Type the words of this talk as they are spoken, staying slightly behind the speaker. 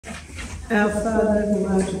Our Father who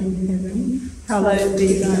art in heaven, hallowed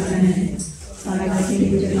be thy name. Thy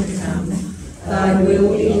kingdom come, thy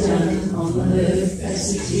will be done on earth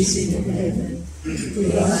as it is in heaven.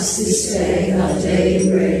 Give us this day our daily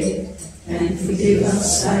bread, and forgive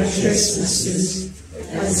us our trespasses,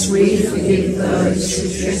 as we forgive those who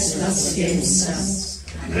trespass against us.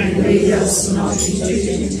 And lead us not into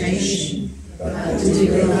temptation, but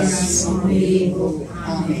deliver us from the evil.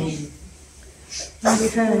 Amen.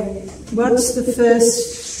 Okay, what's the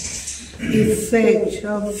first effect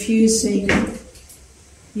of fusing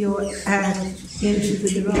your act into the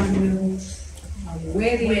divine will? A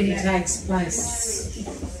wedding takes place.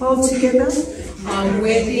 All together? A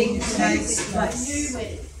wedding takes place.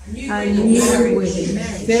 A new wedding.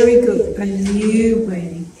 Very good. A new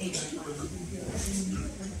wedding.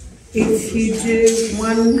 If you do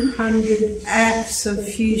 100 acts of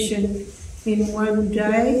fusion in one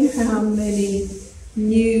day, how many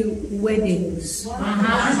new weddings?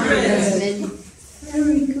 100.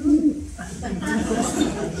 Very good.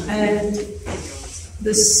 And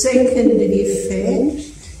the second effect,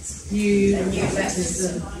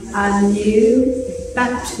 a new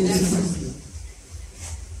baptism.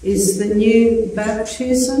 Is the new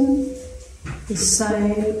baptism the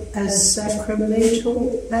same as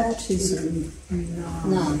sacramental baptism?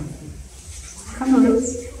 No. Come on.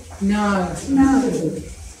 No. No.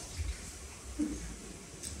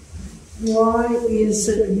 Why is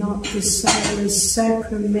it not the same as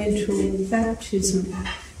sacramental baptism?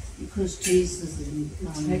 Because Jesus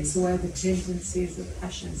takes away the tendencies of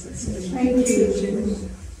passions, etc. Thank you, Jim.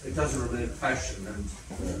 It doesn't remove passion and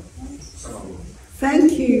so on.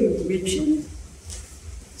 Thank you, Richard.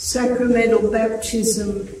 Sacramental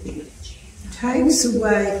baptism takes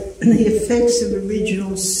away the effects of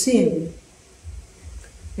original sin.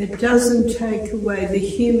 It doesn't take away the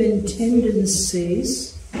human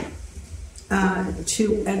tendencies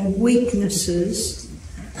and weaknesses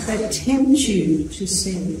that tempt you to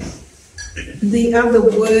sin. The other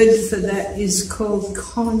word for that is called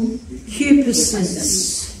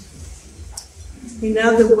concupiscence. In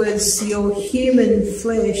other words, your human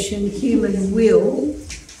flesh and human will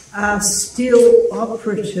are still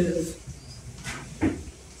operative.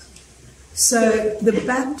 So the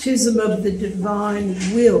baptism of the divine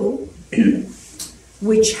will,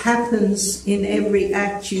 which happens in every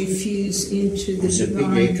act you fuse into the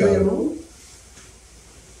divine will,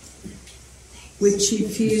 which you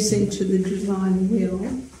fuse into the divine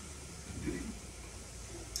will,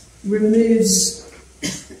 removes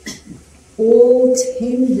all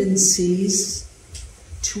tendencies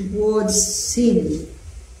towards sin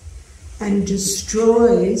and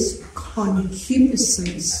destroys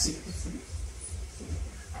concupiscence.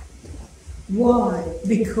 Why?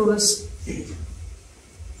 Because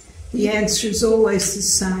the answer is always the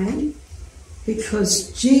same. Because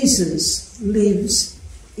Jesus lives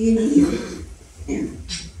in you.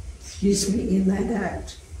 In that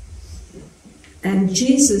act. And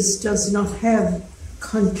Jesus does not have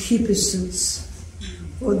concupiscence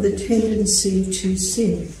or the tendency to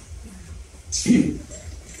sin.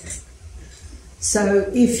 So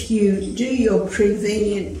if you do your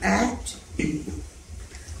prevenient act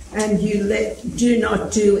and you do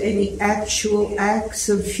not do any actual acts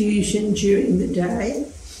of fusion during the day,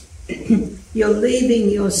 you're leaving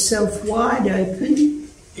yourself wide open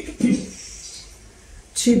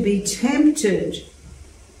to be tempted,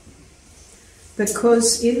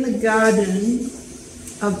 because in the Garden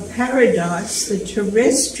of Paradise, the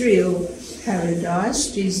terrestrial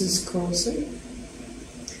paradise, Jesus calls it,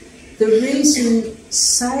 the reason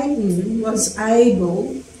Satan was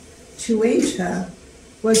able to enter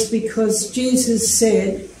was because Jesus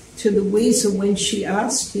said to the weasel when she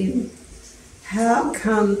asked him, how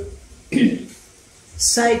come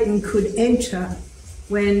Satan could enter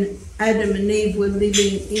when Adam and Eve were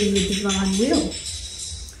living in the divine will?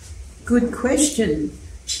 Good question.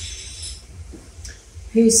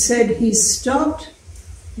 He said he stopped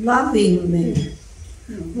loving them.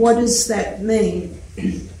 What does that mean?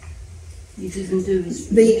 He didn't do his...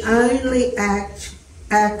 The only acts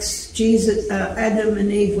Adam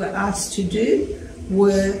and Eve were asked to do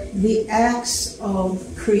were the acts of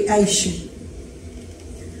creation.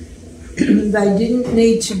 They didn't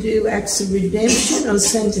need to do acts of redemption or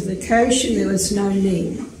sanctification. There was no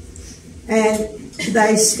need. And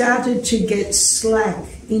they started to get slack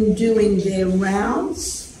in doing their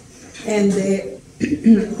rounds and their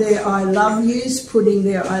I love yous, putting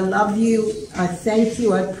their I love you, I thank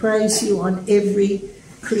you, I praise you on every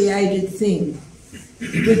created thing,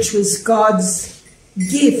 which was God's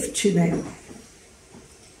gift to them.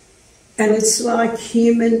 And it's like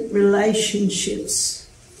human relationships.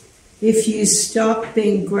 if you stop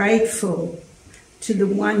being grateful to the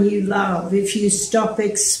one you love, if you stop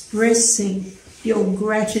expressing your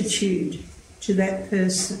gratitude to that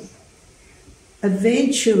person,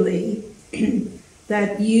 eventually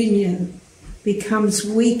that union becomes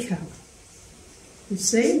weaker. You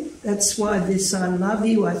see? That's why this I love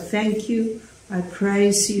you, I thank you, I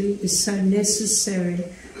praise you is so necessary,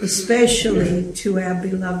 especially to our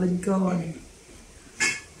beloved God.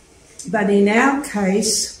 But in our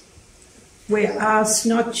case, we're asked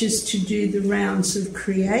not just to do the rounds of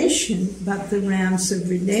creation, but the rounds of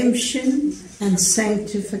redemption and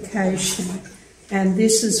sanctification. And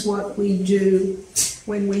this is what we do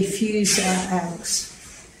when we fuse our acts.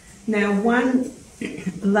 Now, one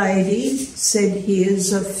lady said here,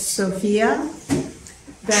 Sophia,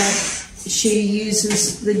 that she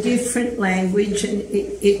uses the different language,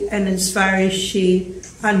 and as far as she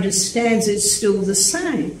understands, it's still the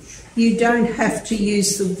same. You don't have to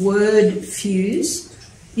use the word fuse.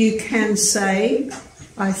 You can say,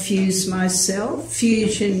 I fuse myself.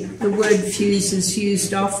 Fusion, the word fuse is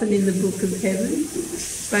used often in the Book of Heaven,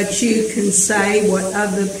 but you can say what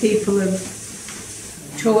other people have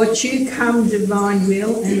taught you, come divine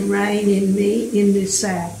will and reign in me in this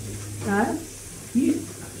act, right?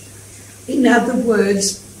 In other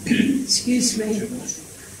words, excuse me,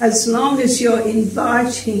 as long as you're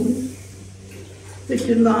inviting the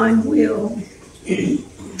divine will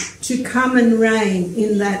to come and reign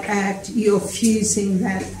in that act, you're fusing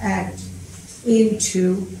that act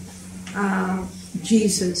into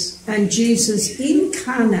Jesus, and Jesus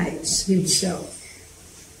incarnates himself.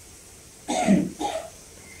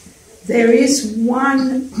 There is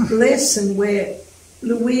one lesson where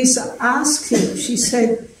Louisa asked him, she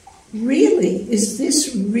said, really, is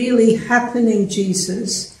this really happening,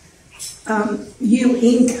 Jesus? You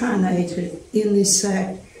incarnated in this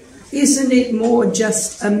act. Isn't it more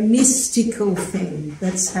just a mystical thing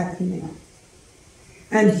that's happening?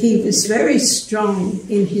 And he was very strong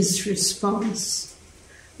in his response.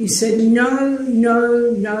 He said, no,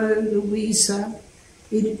 no, no, Louisa,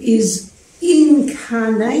 it is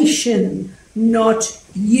incarnation, not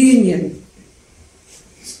union.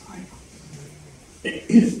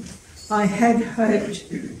 I had hoped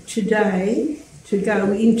today to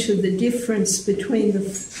go into the difference between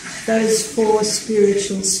those four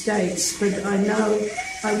spiritual states, but I know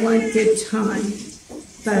I won't get time.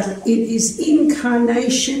 But it is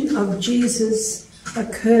incarnation of Jesus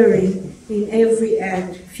occurring in every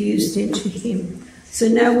act fused into him. So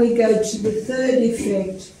now we go to the third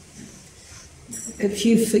effect. If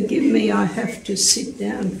you forgive me, I have to sit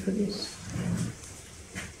down for this.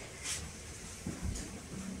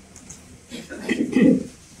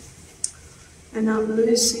 And I'm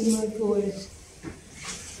losing my voice.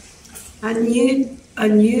 A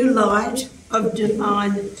new light of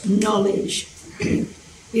divine knowledge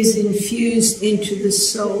is infused into the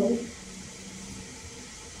soul.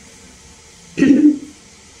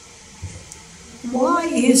 Why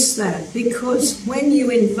is that? Because when you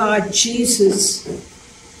invite Jesus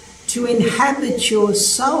to inhabit your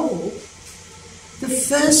soul, the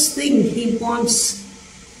first thing he wants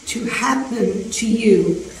to happen to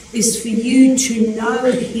you is for you to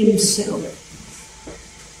know himself.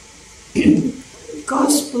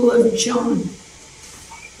 Gospel of John.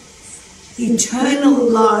 Eternal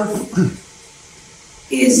life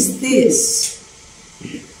is this,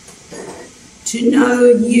 to know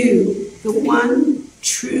you, the one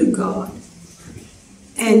true God,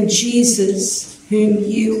 and Jesus whom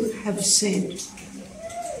you have sent.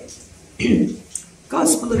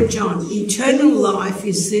 Gospel of John. Eternal life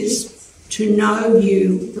is this, to know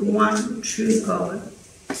you, the one true God,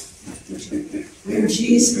 and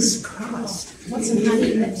Jesus Christ. Want some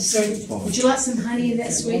honey in that? Sorry, would you like some honey in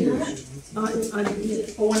that, sweetheart? Or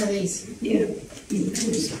one of these? Yeah.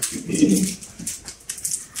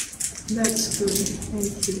 That's good.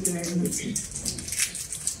 Thank you very much.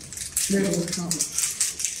 Very welcome.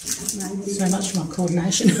 So much for my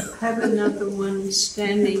coordination. Have another one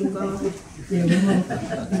standing by. Yeah, we will.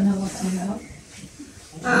 You know what I'm about?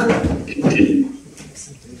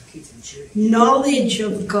 Knowledge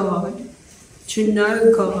of God, to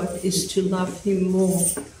know God, is to love him more.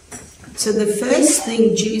 So the first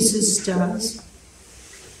thing Jesus does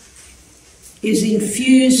is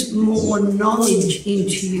infuse more knowledge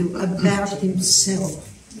into you about himself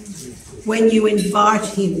when you invite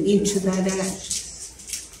him into that act.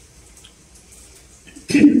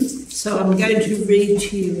 So I'm going to read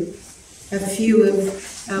to you a few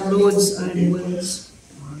of our Lord's own words.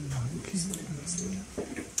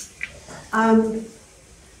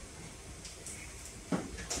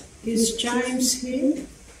 Is James here?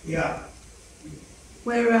 Yeah.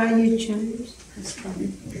 Where are you, James? It's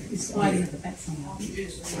hiding at the back somewhere.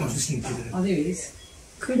 I was listening to the... Oh, there it is.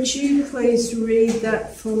 Could you please read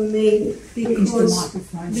that for me? Because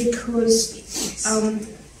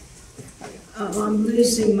I'm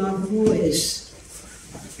losing my voice.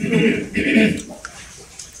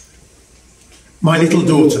 My little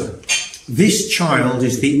daughter, this child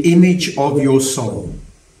is the image of your soul,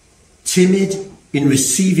 timid in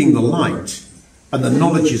receiving the light and the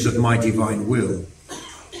knowledges of my divine will.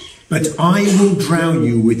 But I will drown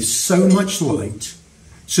you with so much light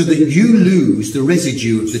so that you lose the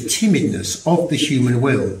residue of the timidness of the human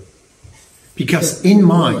will. Because in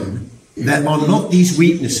mine there are not these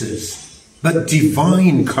weaknesses, but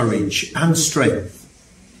divine courage and strength,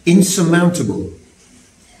 insurmountable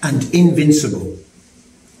and invincible.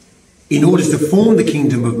 In order to form the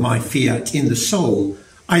kingdom of my fiat in the soul,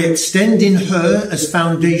 I extend in her as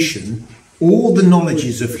foundation all the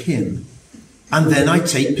knowledges of him, and then I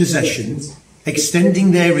take possession,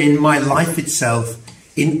 extending therein my life itself,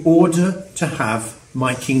 in order to have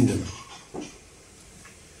my kingdom.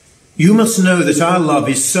 You must know that our love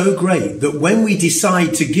is so great that when we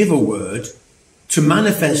decide to give a word, to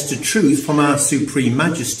manifest a truth from our Supreme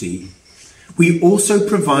Majesty, we also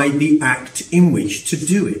provide the act in which to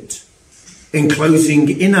do it, enclosing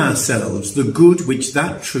in ourselves the good which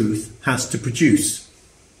that truth has to produce.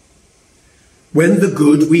 When the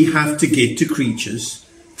good we have to give to creatures,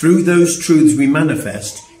 through those truths we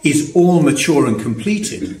manifest, is all mature and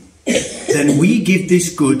completed, then we give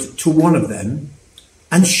this good to one of them,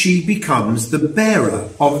 and she becomes the bearer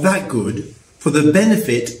of that good for the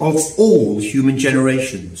benefit of all human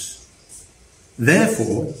generations.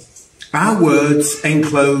 Therefore, our words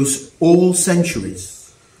enclose all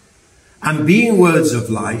centuries, and being words of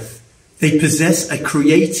life, they possess a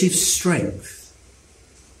creative strength.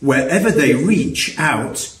 Wherever they reach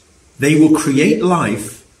out, they will create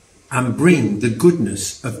life and bring the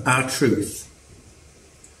goodness of our truth.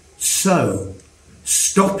 So,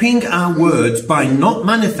 stopping our words by not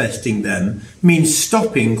manifesting them means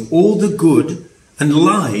stopping all the good and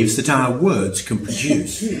lives that our words can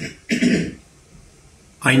produce.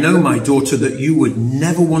 I know, my daughter, that you would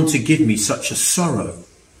never want to give me such a sorrow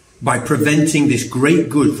by preventing this great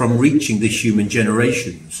good from reaching the human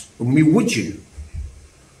generations. Only would you?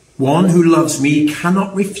 One who loves me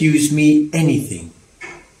cannot refuse me anything,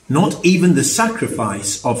 not even the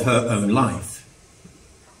sacrifice of her own life.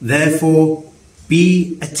 Therefore,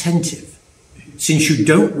 be attentive, since you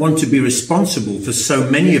don't want to be responsible for so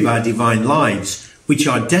many of our divine lives, which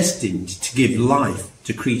are destined to give life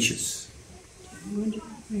to creatures.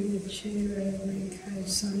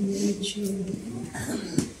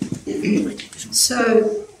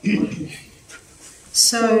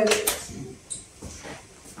 So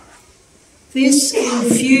this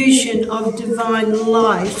infusion of divine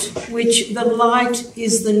light, which the light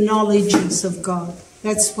is the knowledges of God,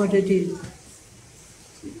 that's what it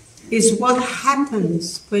is what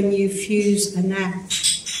happens when you fuse an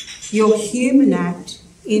act, your human act,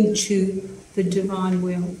 into the divine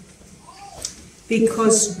will.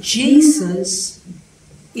 Because Jesus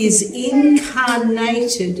is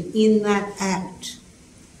incarnated in that act.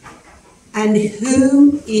 And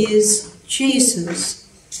who is Jesus?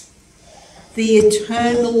 The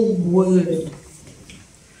eternal Word.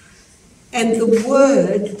 And the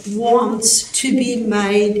Word wants to be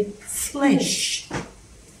made flesh.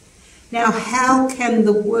 Now, how can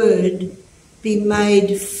the Word be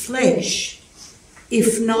made flesh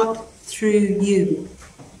if not through you?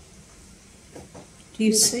 Do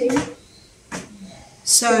you see?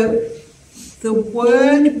 So, the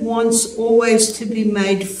Word wants always to be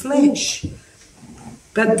made flesh.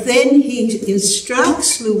 But then he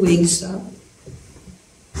instructs Louisa,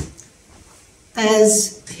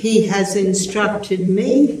 as he has instructed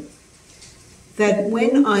me, that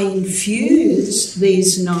when I infuse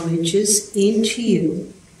these knowledges into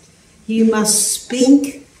you, you must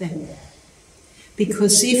speak them.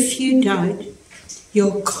 Because if you don't,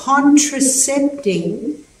 you're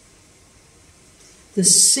contracepting the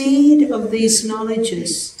seed of these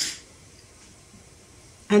knowledges.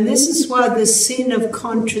 And this is why the sin of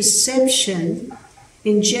contraception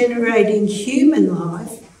in generating human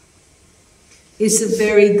life is a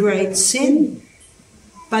very great sin.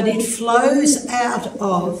 But it flows out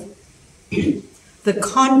of the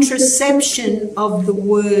contraception of the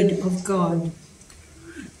Word of God.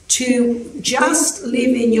 To just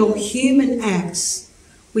live in your human acts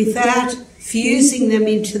without fusing them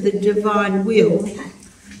into the divine will,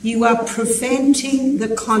 you are preventing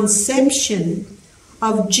the conception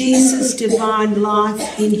of Jesus' divine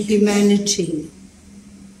life in humanity.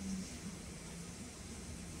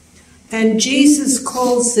 And Jesus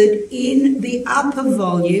calls it in the upper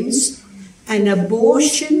volumes an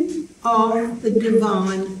abortion of the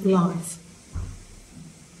divine life.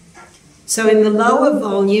 So in the lower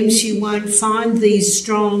volumes you won't find these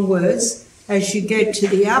strong words. As you get to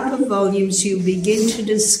the upper volumes you begin to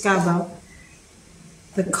discover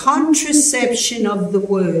the contraception of the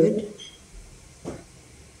word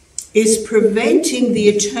is preventing the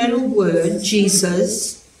eternal word,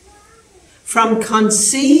 Jesus, from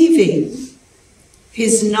conceiving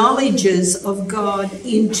his knowledges of God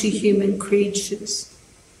into human creatures.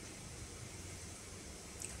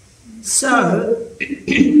 So,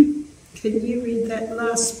 can you read that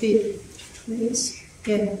last bit, please?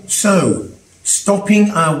 Yeah. So, stopping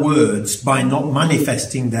our words by not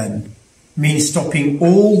manifesting them means stopping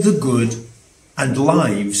all the good and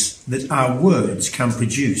lives that our words can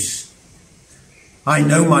produce. I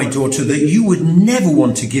know, my daughter, that you would never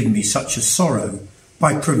want to give me such a sorrow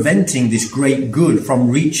by preventing this great good from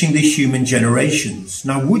reaching the human generations.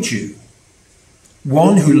 Now, would you?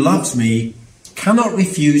 One who loves me cannot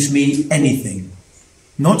refuse me anything,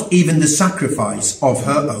 not even the sacrifice of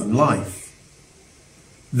her own life.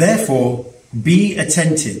 Therefore, be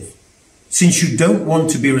attentive, since you don't want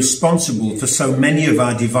to be responsible for so many of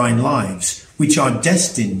our divine lives, which are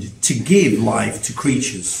destined to give life to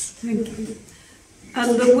creatures. Thank you.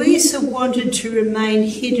 Louisa wanted to remain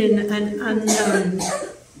hidden and unknown,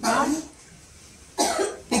 right?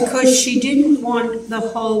 Because she didn't want the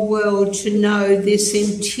whole world to know this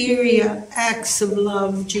interior acts of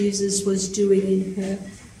love Jesus was doing in her.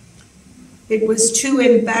 It was too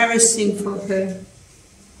embarrassing for her.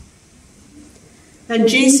 And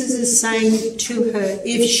Jesus is saying to her,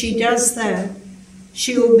 if she does that,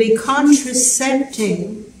 she will be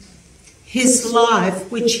contracepting his life,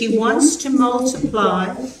 which he wants to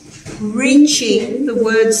multiply, reaching, the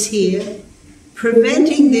words here,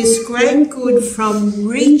 preventing this great good from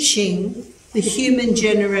reaching the human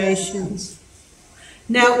generations.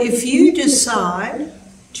 Now, if you decide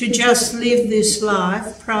to just live this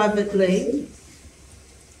life privately,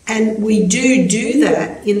 and we do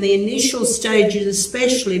that in the initial stages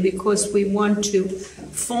especially because we want to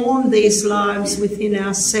form these lives within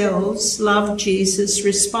ourselves, love Jesus,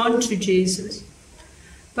 respond to Jesus.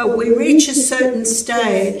 But we reach a certain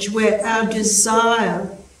stage where our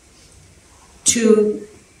desire to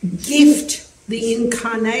gift the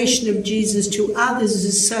incarnation of Jesus to others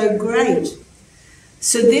is so great.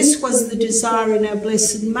 So this was the desire in our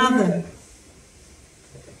Blessed Mother.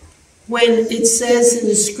 When it says in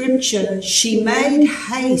the scripture, she made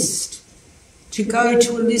haste to go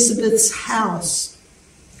to Elizabeth's house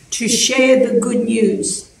to share the good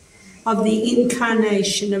news of the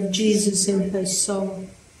incarnation of Jesus in her soul.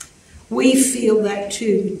 We feel that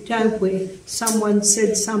too, don't we? Someone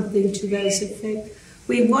said something to those effect.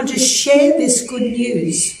 We want to share this good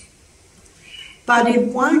news, but it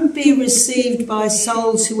won't be received by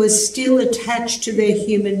souls who are still attached to their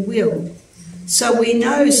human will. So we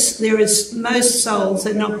know most souls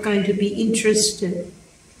are not going to be interested.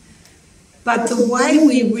 But the way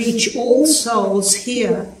we reach all souls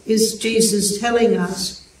here, is Jesus telling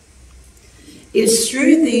us, is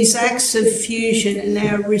through these acts of fusion and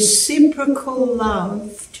our reciprocal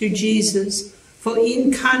love to Jesus for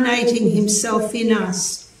incarnating himself in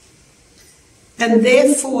us. And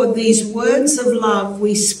therefore these words of love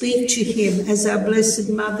we speak to him as our Blessed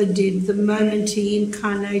Mother did the moment he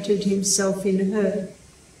incarnated himself in her.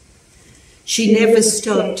 She never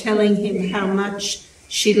stopped telling him how much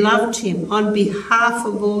she loved him on behalf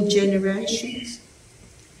of all generations.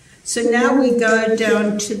 So now we go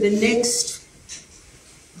down to the next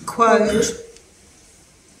quote,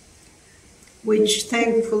 which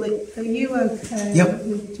thankfully, are you okay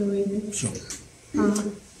with doing it? Sure.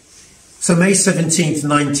 So May 17th,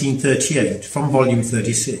 1938, from volume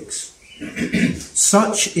 36.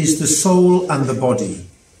 Such is the soul and the body.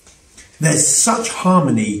 There's such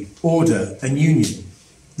harmony, order and union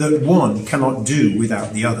that one cannot do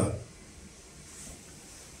without the other.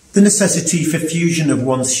 The necessity for fusion of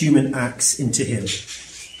one's human acts into him.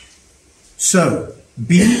 So,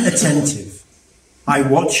 be attentive. I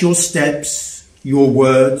watch your steps, your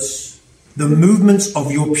words, the movements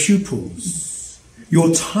of your pupils,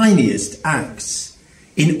 your tiniest acts,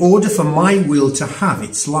 in order for my will to have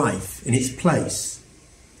its life in its place.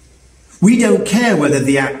 We don't care whether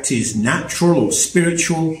the act is natural or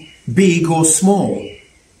spiritual, big or small,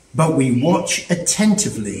 but we watch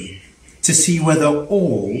attentively to see whether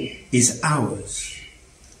all is ours,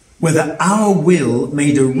 whether our will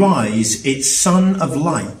made arise its sun of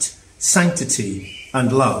light, sanctity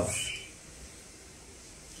and love.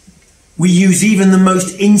 We use even the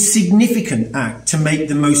most insignificant act to make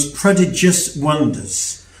the most prodigious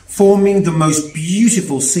wonders, forming the most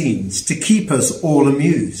beautiful scenes to keep us all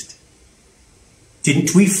amused.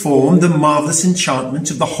 Didn't we form the marvellous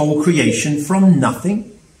enchantment of the whole creation from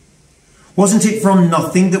nothing? Wasn't it from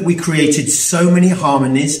nothing that we created so many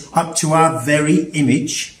harmonies up to our very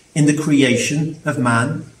image in the creation of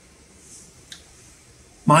man?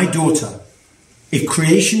 My daughter, if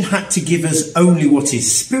creation had to give us only what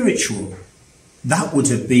is spiritual, that would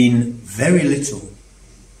have been very little.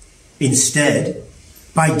 Instead,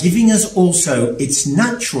 by giving us also its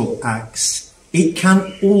natural acts, it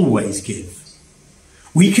can always give.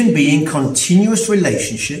 We can be in continuous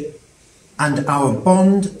relationship and our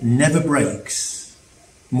bond never breaks.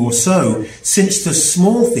 More so, since the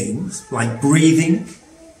small things like breathing,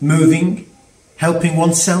 moving, helping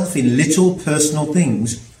oneself in little personal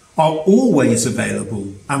things are always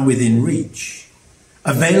available and within reach.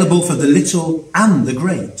 Available for the little and the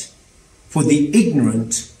great, for the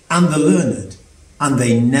ignorant and the learned, and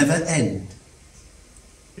they never end.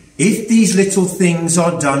 If these little things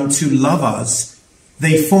are done to love us,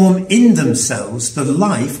 they form in themselves the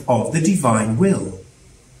life of the divine will,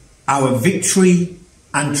 our victory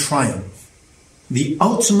and triumph, the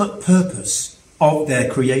ultimate purpose of their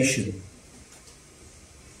creation.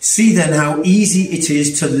 See then how easy it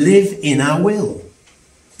is to live in our will.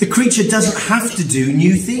 The creature doesn't have to do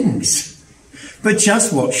new things, but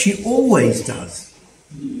just what she always does.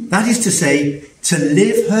 That is to say, to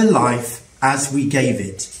live her life as we gave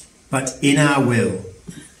it, but in our will.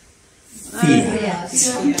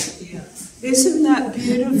 Isn't that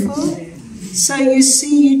beautiful? So you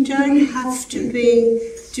see, you don't have to be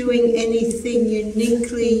doing anything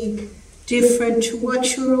uniquely different to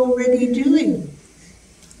what you're already doing.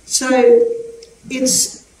 So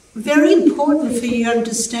it's very important for you to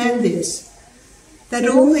understand this, that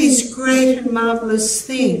all these great and marvellous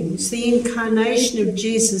things, the incarnation of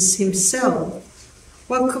Jesus himself,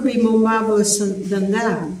 what could be more marvellous than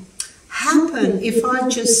that, happen if I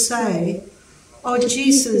just say, oh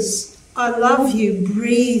Jesus, I love you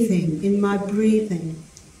breathing in my breathing.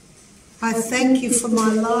 I thank you for my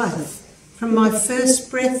life, from my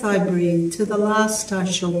first breath I breathe to the last I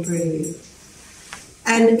shall breathe.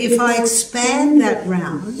 And if I expand that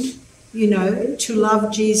round, you know, to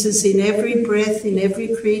love Jesus in every breath, in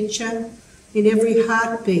every creature, in every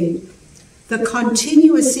heartbeat, the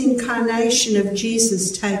continuous incarnation of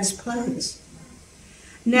Jesus takes place.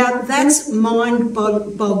 Now, that's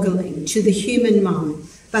mind-boggling to the human mind,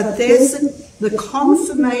 but there's the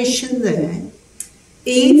confirmation there,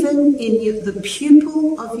 even in the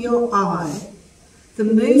pupil of your eye, the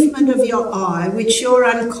movement of your eye, which you're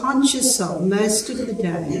unconscious of most of the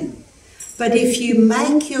day. But if you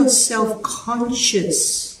make yourself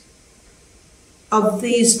conscious of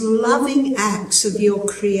these loving acts of your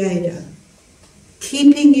Creator,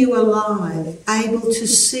 keeping you alive, able to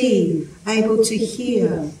see, able to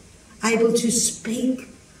hear, able to speak.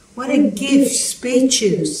 What a gift speech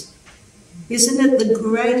is. Isn't it the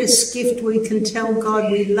greatest gift we can tell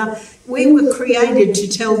God we love? We were created to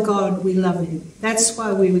tell God we love him. That's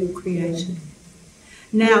why we were created.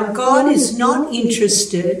 Now, God is not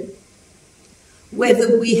interested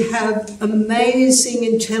whether we have amazing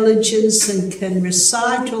intelligence and can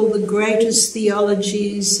recite all the greatest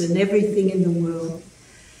theologies and everything in the world.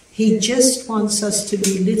 He just wants us to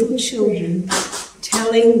be little children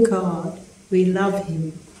telling God we love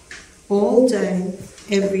him all day,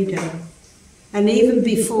 every day. And even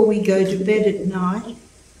before we go to bed at night,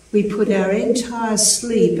 we put our entire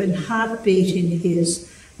sleep and heartbeat in his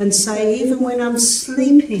and say, even when I'm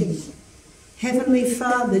sleeping, Heavenly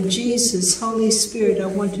Father, Jesus, Holy Spirit, I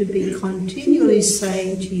want to be continually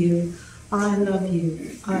saying to you, I love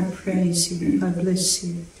you, I praise you, I bless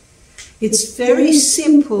you. It's very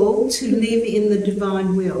simple to live in the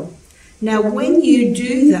divine will. Now, when you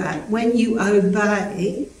do that, when you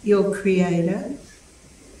obey your Creator,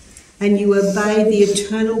 and you obey the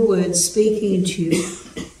eternal word speaking to you,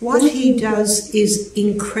 what he does is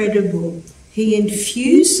incredible. He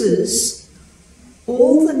infuses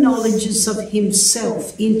all the knowledges of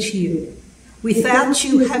himself into you. Without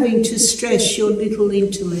you having to stress your little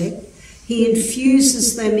intellect, he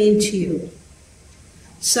infuses them into you.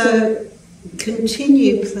 So,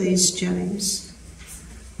 continue, please, James.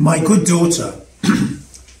 My good daughter,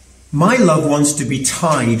 my love wants to be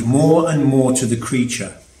tied more and more to the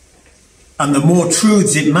creature. And the more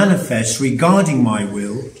truths it manifests regarding my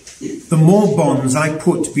will, the more bonds I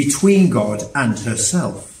put between God and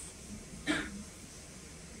herself.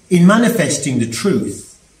 In manifesting the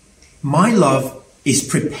truth, my love is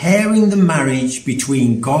preparing the marriage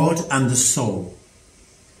between God and the soul.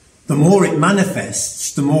 The more it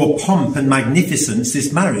manifests, the more pomp and magnificence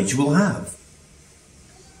this marriage will have.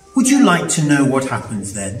 Would you like to know what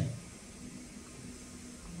happens then?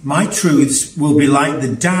 My truths will be like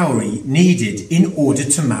the dowry needed in order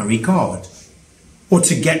to marry God, or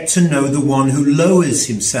to get to know the one who lowers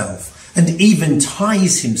himself and even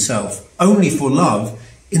ties himself only for love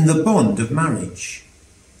in the bond of marriage.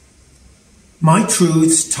 My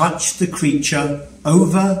truths touch the creature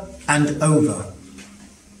over and over.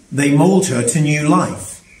 They mould her to new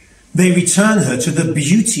life. They return her to the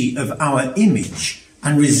beauty of our image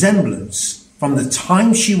and resemblance from the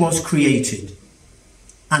time she was created,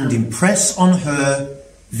 and impress on her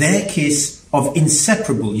their kiss of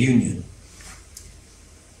inseparable union.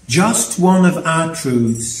 Just one of our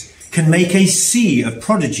truths can make a sea of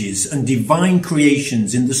prodigies and divine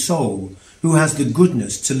creations in the soul who has the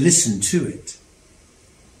goodness to listen to it.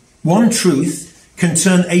 One truth can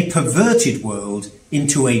turn a perverted world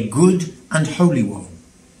into a good and holy one,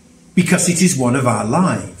 because it is one of our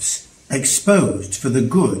lives, exposed for the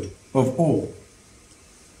good of all.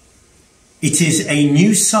 It is a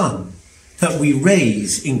new sun that we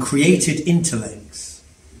raise in created intellects,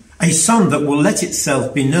 a sun that will let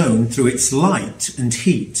itself be known through its light and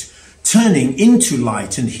heat, turning into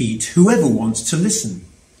light and heat whoever wants to listen.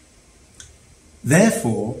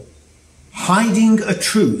 Therefore, hiding a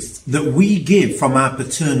truth that we give from our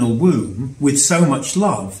paternal womb with so much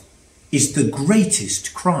love is the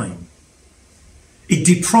greatest crime. It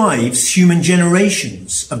deprives human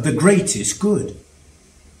generations of the greatest good.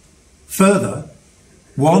 Further,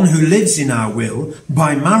 one who lives in our will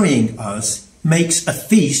by marrying us makes a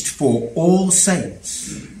feast for all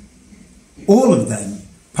saints. All of them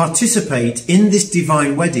participate in this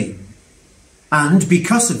divine wedding, and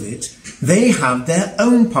because of it, they have their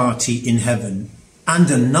own party in heaven and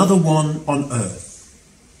another one on earth.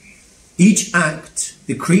 Each act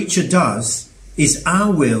the creature does in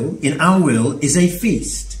our will is a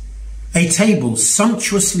feast, a table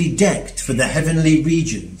sumptuously decked for the heavenly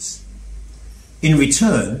regions. In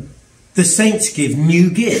return, the saints give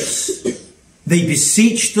new gifts. They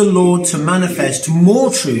beseech the Lord to manifest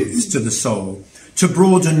more truths to the soul, to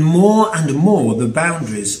broaden more and more the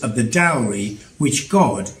boundaries of the dowry which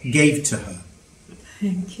God gave to her.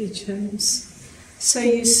 Thank you, James. So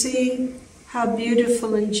you see how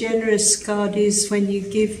beautiful and generous God is when you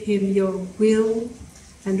give him your will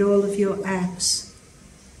and all of your acts.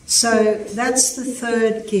 So that's the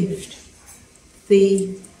third gift,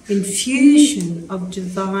 the infusion of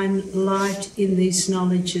divine light in these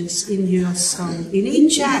knowledges in your soul, in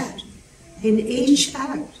each act.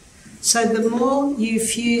 So the more you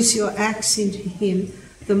fuse your acts into him,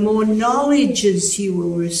 the more knowledges you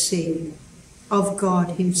will receive of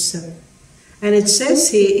God himself. And it says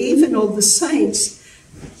here, even all the saints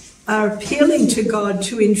are appealing to God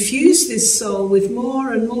to infuse this soul with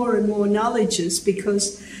more and more and more knowledges,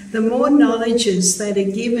 because the more knowledges that are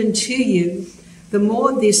given to you, the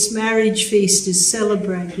more this marriage feast is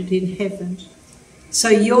celebrated in heaven. So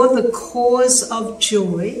you're the cause of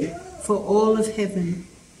joy for all of heaven.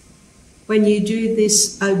 When you do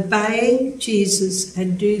this, obey Jesus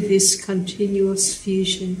and do this continuous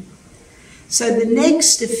fusion. So the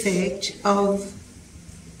next effect of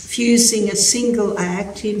fusing a single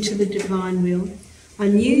act into the divine will, a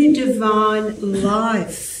new divine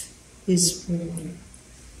life is born.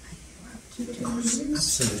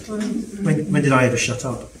 Absolutely. When did I ever shut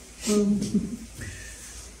up?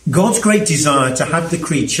 God's great desire to have the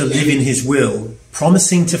creature live in his will,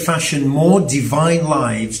 promising to fashion more divine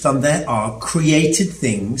lives than there are created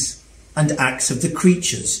things and acts of the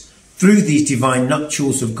creatures through these divine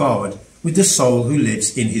nuptials of God with the soul who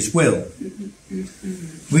lives in his will.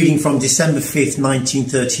 Reading from December 5th,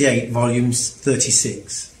 1938, volumes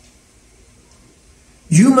 36.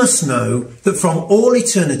 You must know that from all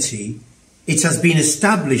eternity it has been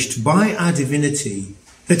established by our divinity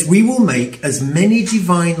that we will make as many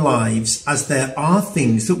divine lives as there are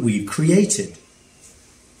things that we've created.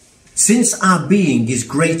 Since our being is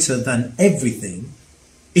greater than everything,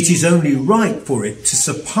 it is only right for it to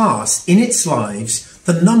surpass in its lives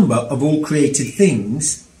the number of all created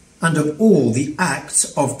things and of all the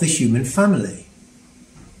acts of the human family.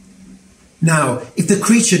 Now, if the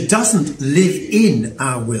creature doesn't live in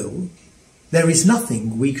our will, there is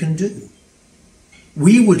nothing we can do.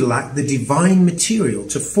 We would lack the divine material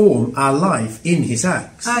to form our life in his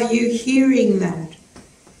acts. Are you hearing that?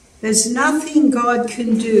 There's nothing God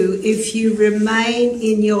can do if you remain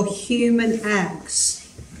in your human acts.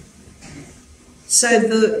 So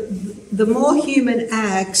the more human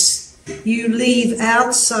acts you leave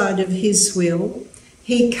outside of his will,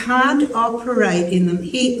 he can't operate in them.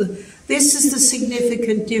 This is the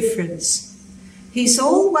significant difference. He's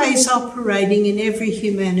always operating in every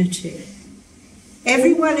humanity.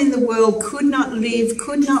 Everyone in the world could not live,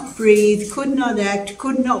 could not breathe, could not act,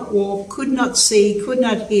 could not walk, could not see, could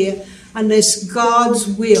not hear, unless God's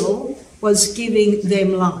will was giving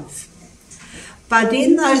them life. But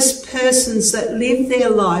in those persons that live their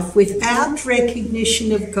life without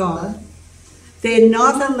recognition of God, they're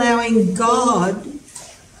not allowing God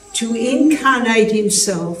to incarnate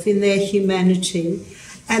himself in their humanity,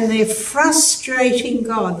 and they're frustrating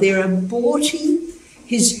God. They're aborting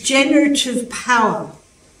his generative power.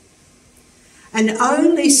 And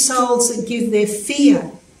only souls that give their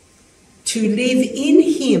fear to live in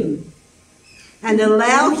him and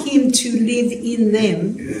allow him to live in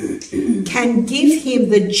them can give him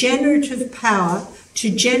the generative power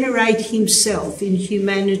to generate himself in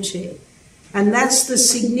humanity. And that's the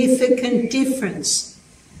significant difference.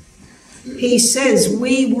 He says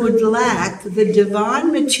we would lack the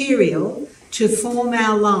divine material to form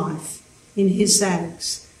our life in his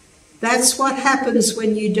acts. That's what happens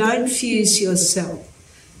when you don't fuse yourself.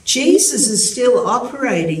 Jesus is still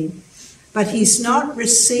operating, but he's not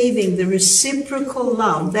receiving the reciprocal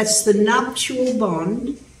love. That's the nuptial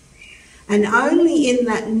bond. And only in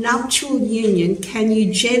that nuptial union can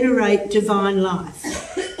you generate divine life.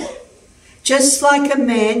 Just like a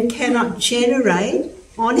man cannot generate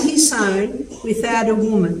on his own without a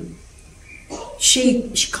woman.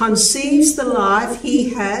 She conceives the life he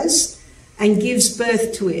has and gives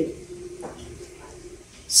birth to it.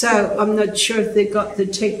 So I'm not sure if they've got the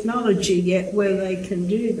technology yet where they can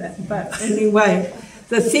do that. But anyway,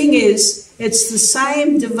 the thing is, it's the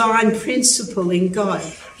same divine principle in God.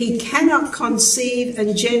 He cannot conceive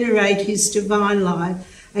and generate his divine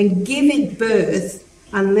life and give it birth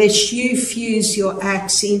unless you fuse your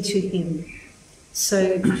acts into him.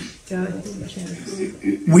 So, go ahead,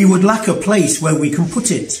 James. We would lack a place where we can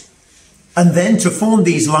put it. And then to form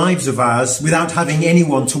these lives of ours without having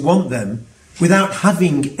anyone to want them, without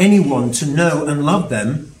having anyone to know and love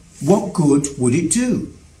them, what good would it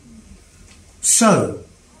do? So,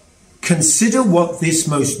 consider what this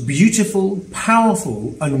most beautiful,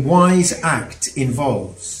 powerful and wise act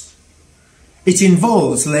involves. It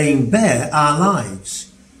involves laying bare our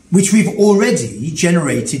lives, which we've already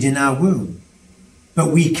generated in our womb.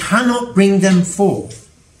 But we cannot bring them forth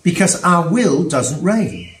because our will doesn't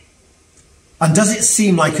reign. And does it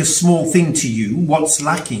seem like a small thing to you what's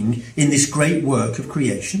lacking in this great work of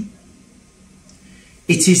creation?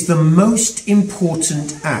 It is the most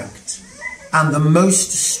important act and the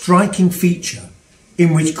most striking feature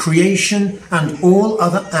in which creation and all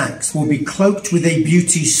other acts will be cloaked with a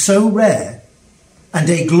beauty so rare and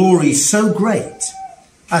a glory so great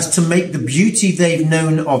as to make the beauty they've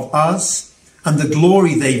known of us and the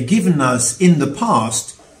glory they've given us in the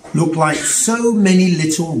past look like so many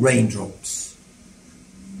little raindrops.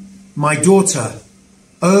 My daughter,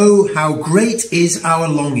 oh, how great is our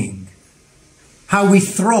longing, how we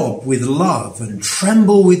throb with love and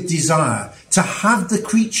tremble with desire to have the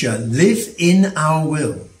creature live in our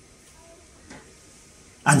will.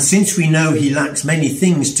 And since we know he lacks many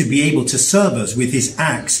things to be able to serve us with his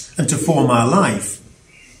acts and to form our life,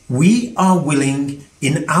 we are willing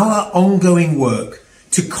in our ongoing work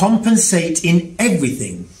to compensate in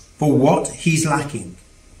everything for what he's lacking.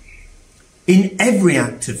 In every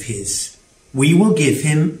act of his, we will give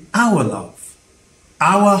him our love,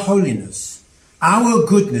 our holiness, our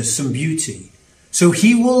goodness and beauty, so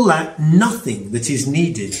he will lack nothing that is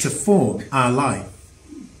needed to form our life.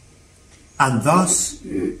 And thus,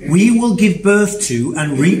 we will give birth to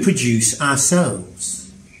and reproduce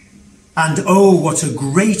ourselves. And oh, what a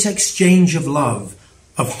great exchange of love,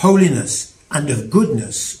 of holiness and of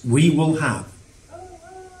goodness we will have.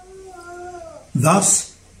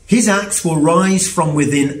 Thus, his acts will rise from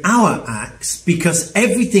within our acts, because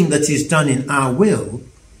everything that is done in our will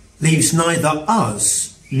leaves neither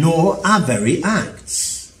us nor our very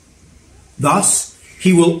acts. Thus,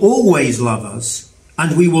 he will always love us,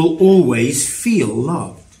 and we will always feel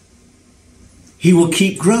loved. He will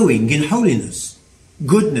keep growing in holiness,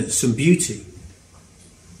 goodness and beauty.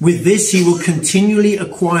 With this, he will continually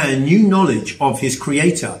acquire new knowledge of his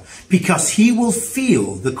Creator, because he will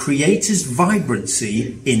feel the Creator's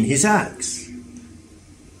vibrancy in his acts.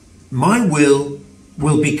 My will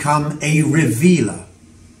become a revealer.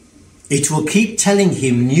 It will keep telling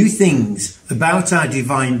him new things about our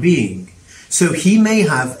divine being, so he may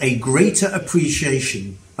have a greater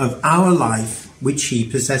appreciation of our life which he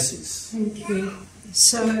possesses. Thank you.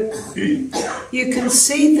 So you can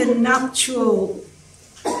see the nuptial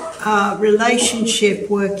relationship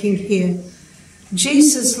working here.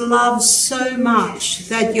 Jesus loves so much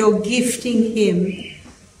that you're gifting him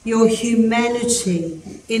your humanity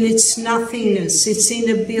in its nothingness, its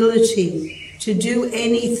inability to do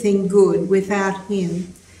anything good without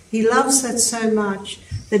him. He loves that so much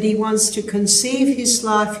that he wants to conceive his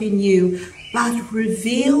life in you, but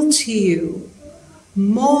reveal to you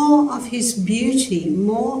more of his beauty,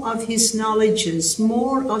 more of his knowledges,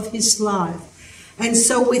 more of his life. And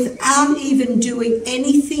so without even doing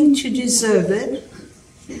anything to deserve it,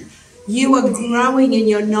 you are growing in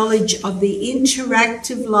your knowledge of the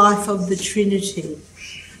interactive life of the Trinity.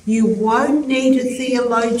 You won't need a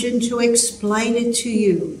theologian to explain it to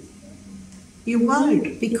you. You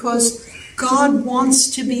won't, because God wants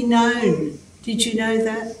to be known. Did you know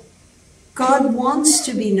that? God wants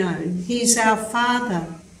to be known. He's our Father,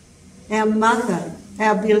 our Mother,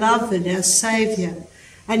 our Beloved, our Saviour.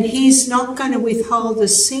 And he's not going to withhold a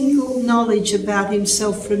single knowledge about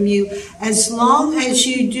himself from you as long as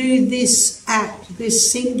you do this act, this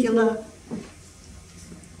singular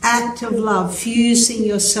act of love, fusing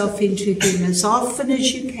yourself into him as often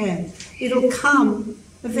as you can. It'll come.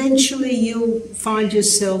 Eventually you'll find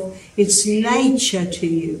yourself, it's nature to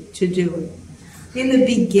you to do it. In the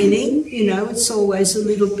beginning, it's always a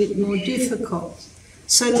little bit more difficult.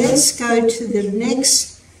 So let's go to the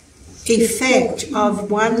next effect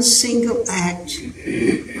of one single act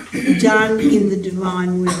done in the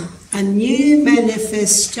divine will. A new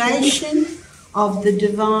manifestation of the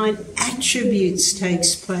divine attributes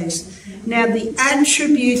takes place. Now, the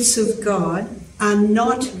attributes of God are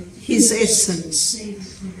not his essence.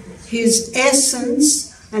 His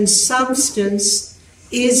essence and substance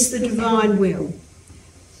is the divine will.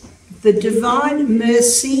 The divine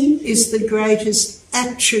mercy is the greatest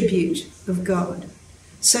attribute of God.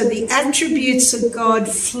 So the attributes of God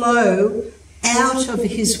flow out of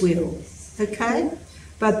his will, okay?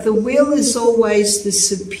 But the will is always the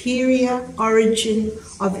superior origin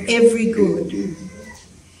of every good.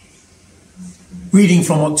 Reading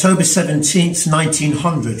from October 17th,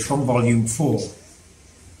 1900, from Volume 4.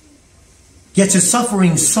 Yet a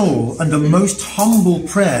suffering soul and a most humble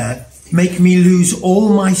prayer make me lose all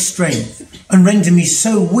my strength and render me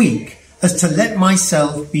so weak as to let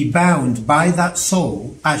myself be bound by that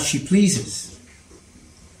soul as she pleases.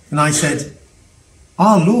 And I said,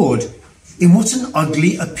 Our Lord, in what an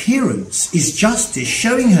ugly appearance is justice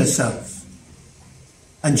showing herself?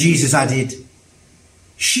 And Jesus added,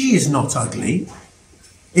 She is not ugly.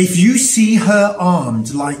 If you see her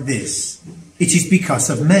armed like this, it is because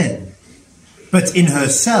of men. But in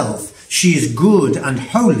herself she is good and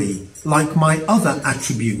holy like my other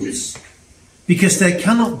attributes, because there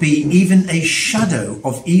cannot be even a shadow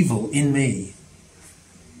of evil in me.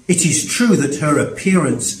 It is true that her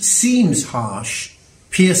appearance seems harsh,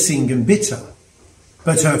 piercing and bitter,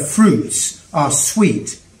 but her fruits are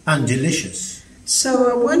sweet and delicious. So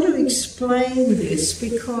I want to explain this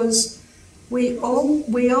because we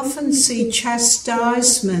often see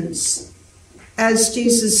chastisements, as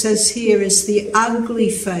Jesus says here, as the ugly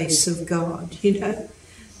face of God,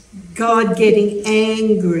 God getting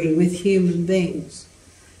angry with human beings.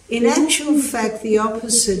 In actual fact, the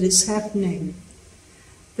opposite is happening.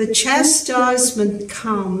 The chastisement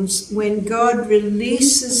comes when God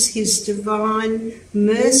releases his divine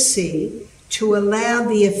mercy to allow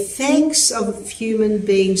the effects of human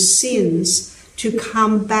beings' sins to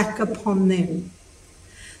come back upon them.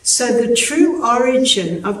 So the true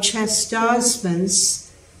origin of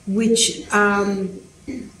chastisements, which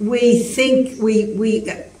we think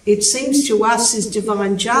it seems to us is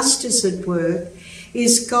divine justice at work,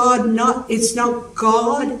 is it's not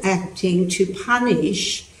God acting to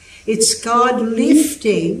punish, it's God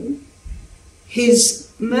lifting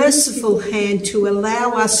his merciful hand to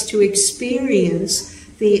allow us to experience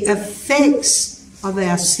the effects of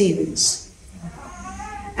our sins.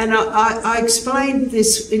 And I explained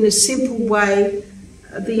this in a simple way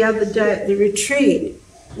the other day at the retreat,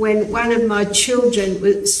 when one of my children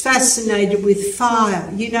was fascinated with fire.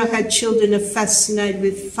 You know how children are fascinated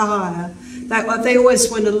with fire. They always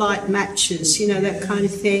want to light matches, that kind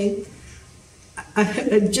of thing.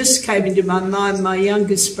 It just came into my mind, my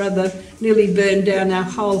youngest brother nearly burned down our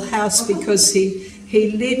whole house because he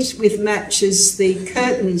lit with matches the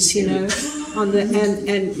curtains,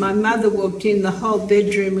 and my mother walked in, the whole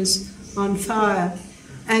bedroom was on fire.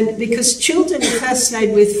 And because children are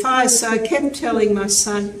fascinated with fire, so I kept telling my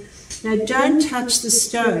son, now don't touch the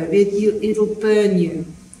stove, it'll burn you.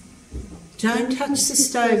 Don't touch the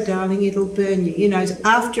stove, darling, it'll burn you.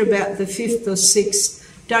 After about the 5th or 6th,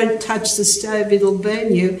 don't touch the stove, it'll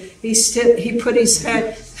burn you, he put his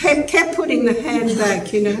hand, kept putting the hand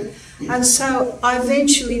back, And so I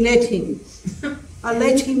eventually let him. I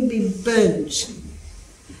let him be burnt.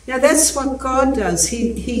 Now that's what God does.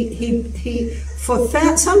 Sometimes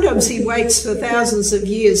he waits for thousands of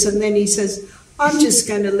years and then he says, I'm just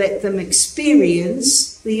going to let them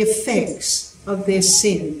experience the effects of their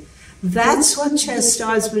sin. That's what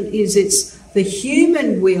chastisement is. It's the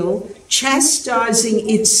human will chastising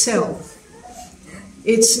itself.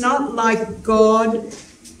 It's not like God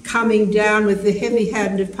coming down with the heavy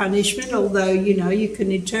hand of punishment, although, you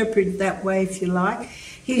can interpret it that way if you like.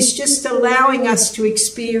 He's just allowing us to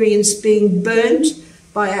experience being burnt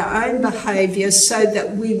by our own behaviour so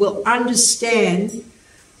that we will understand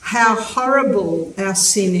how horrible our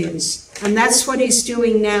sin is. And that's what he's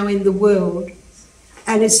doing now in the world.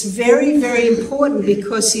 And it's very, very important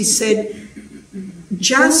because he said,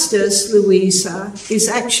 justice, Louisa, is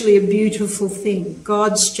actually a beautiful thing,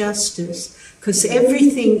 God's justice, because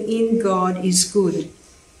everything in God is good.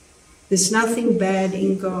 There's nothing bad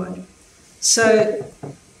in God. So,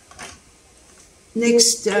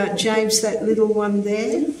 next, James, that little one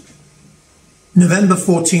there. November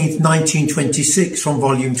 14th, 1926, from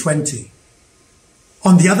volume 20.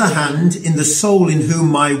 On the other hand, in the soul in whom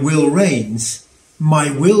my will reigns, my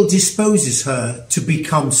will disposes her to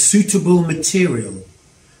become suitable material,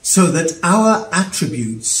 so that our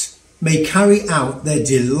attributes may carry out their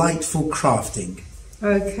delightful crafting.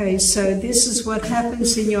 Okay, so this is what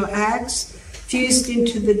happens in your acts, fused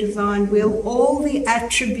into the divine will. All the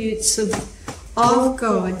attributes of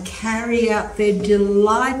God carry out their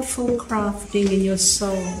delightful crafting in your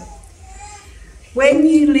soul. When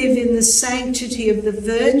you live in the sanctity of the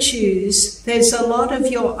virtues, there's a lot of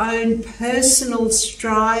your own personal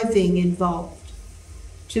striving involved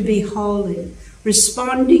to be holy,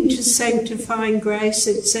 responding to sanctifying grace,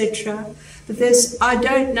 etc. But I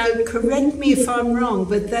don't know, correct me if I'm wrong,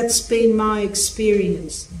 but that's been my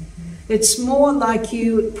experience. It's more like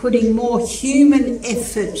you putting more human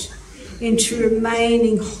effort into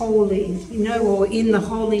remaining holy, or in the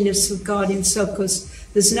holiness of God himself, because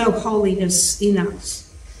there's no holiness in us.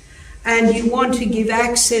 And you want to give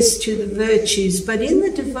access to the virtues, but in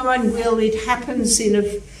the divine will it happens in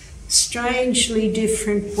a strangely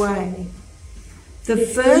different way. The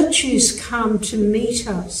virtues come to meet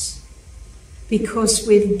us because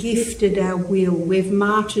we've gifted our will, we've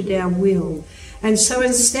martyred our will. And so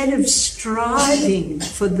instead of striving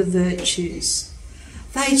for the virtues,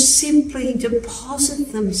 they simply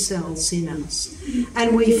deposit themselves in us.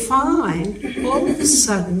 And we find all of a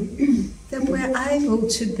sudden that we're able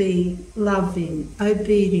to be loving,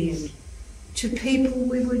 obedient to people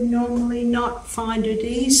we would normally not find it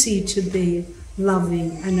easy to be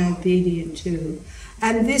loving and obedient to.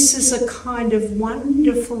 And this is a kind of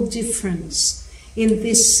wonderful difference in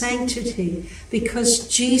this sanctity, because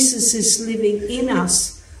Jesus is living in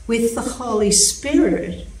us with the Holy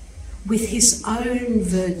Spirit, with his own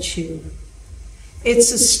virtue.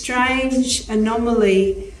 It's a strange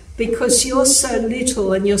anomaly because you're so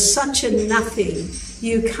little and you're such a nothing,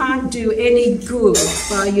 you can't do any good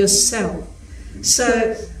by yourself.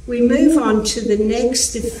 So we move on to the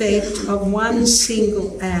next effect of one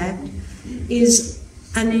single act, is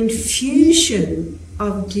an infusion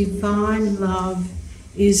of divine love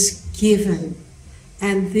is given.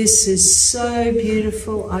 And this is so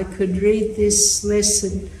beautiful. I could read this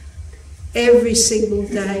lesson every single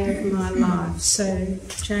day of my life. So,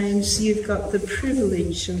 James, you've got the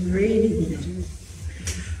privilege of reading it.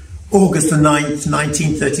 August the 9th,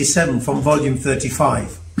 1937, from volume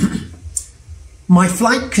 35. My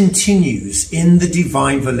flight continues in the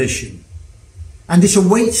divine volition, and it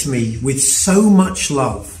awaits me with so much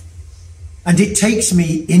love, and it takes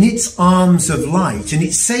me in its arms of light, and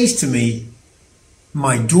it says to me,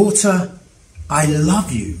 my daughter, I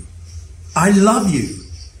love you. I love you.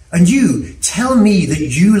 And you tell me that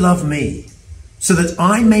you love me, so that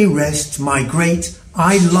I may rest my great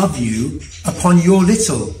I love you upon your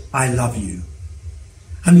little I love you.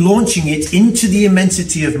 And launching it into the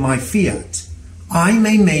immensity of my fiat, I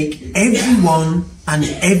may make everyone and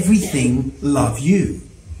everything love you,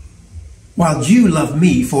 while you love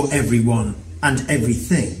me for everyone and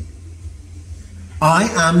everything. I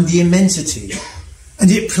am the immensity,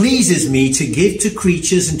 and it pleases me to give to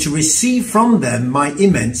creatures and to receive from them my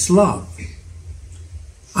immense love.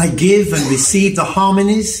 I give and receive the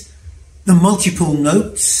harmonies, the multiple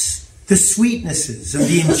notes, the sweetnesses, and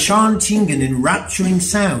the enchanting and enrapturing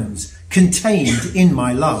sounds contained in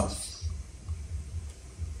my love.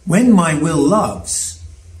 When my will loves,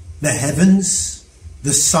 the heavens,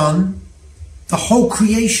 the sun, the whole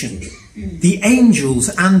creation, the angels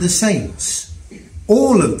and the saints,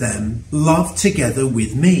 all of them love together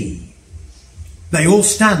with me. They all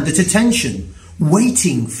stand at attention,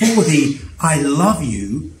 waiting for the I love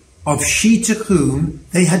you of she to whom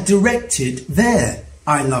they had directed their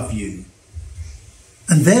I love you.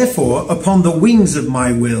 And therefore, upon the wings of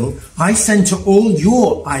my will, I send to all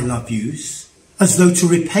your I love yous, as though to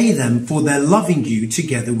repay them for their loving you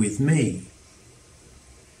together with me.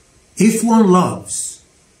 If one loves,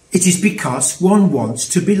 it is because one wants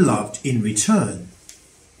to be loved in return.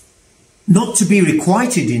 Not to be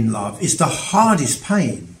requited in love is the hardest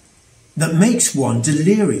pain that makes one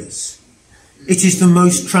delirious. It is the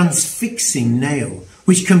most transfixing nail,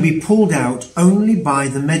 which can be pulled out only by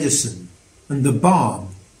the medicine and the balm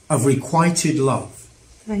of requited love.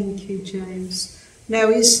 Thank you, James. Now,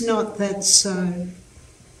 is not that so?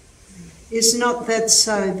 Is not that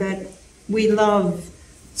so that we love,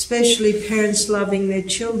 especially parents loving their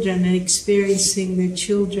children and experiencing their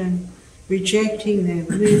children rejecting them,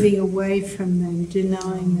 moving away from them,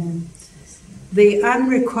 denying them? The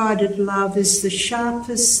unrequited love is the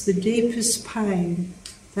sharpest, the deepest pain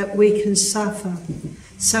that we can suffer.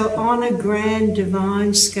 So on a grand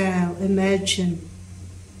divine scale, imagine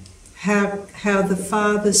how the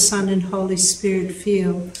Father, Son and Holy Spirit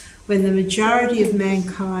feel when the majority of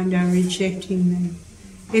mankind are rejecting them.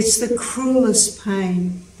 It's the cruelest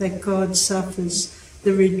pain that God suffers,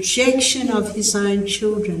 the rejection of his own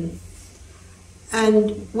children.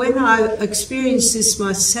 And when I experienced this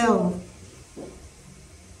myself,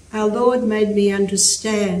 our Lord made me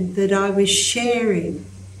understand that I was sharing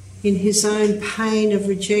in his own pain of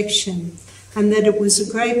rejection, and that it was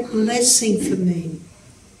a great blessing for me.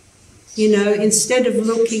 You know, instead of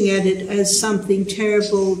looking at it as something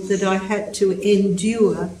terrible that I had to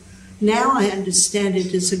endure, now I understand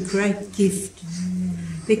it as a great gift,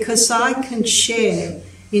 because I can share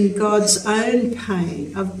in God's own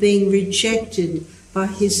pain of being rejected by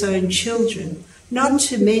his own children, not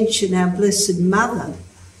to mention our Blessed Mother.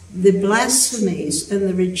 The blasphemies and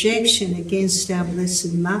the rejection against our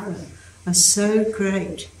Blessed Mother are so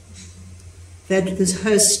great that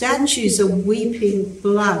her statues are weeping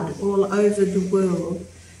blood all over the world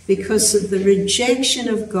because of the rejection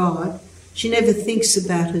of God. She never thinks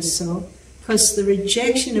about herself, because the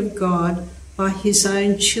rejection of God by his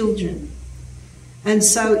own children. And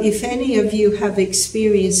so if any of you have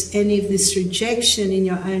experienced any of this rejection in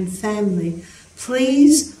your own family,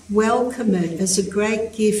 please welcome it as a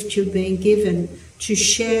great gift you're being given to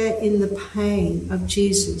share in the pain of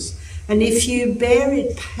Jesus. And if you bear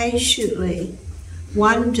it patiently,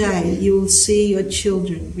 one day you will see your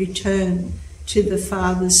children return to the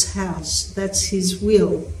Father's house. That's his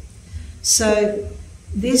will. So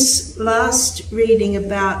this last reading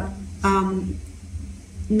about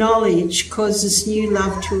knowledge causes new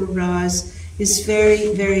love to arise is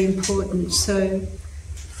very, very important. So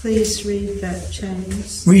please read that,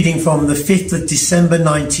 James. Reading from the 5th of December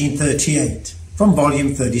 1938, from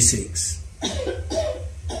volume 36.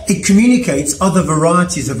 It communicates other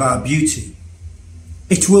varieties of our beauty.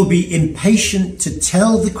 It will be impatient to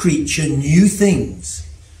tell the creature new things,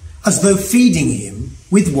 as though feeding him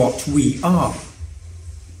with what we are.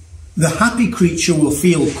 The happy creature will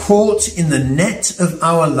feel caught in the net of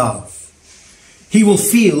our love. He will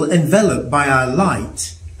feel enveloped by our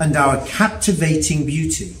light and our captivating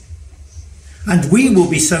beauty. And we will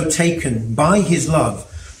be so taken by his love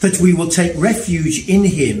that we will take refuge in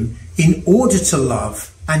him in order to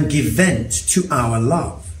love and give vent to our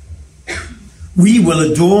love. We will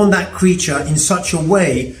adorn that creature in such a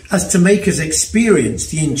way as to make us experience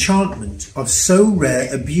the enchantment of so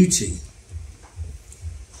rare a beauty.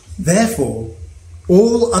 Therefore,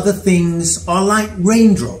 all other things are like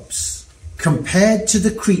raindrops compared to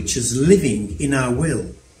the creatures living in our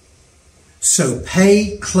will. So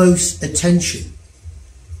pay close attention.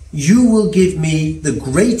 You will give me the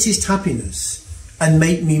greatest happiness and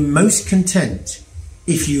make me most content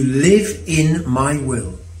if you live in my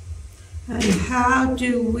will. And how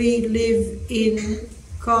do we live in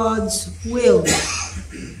God's will?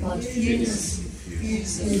 Thank you.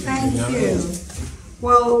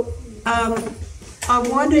 Well, I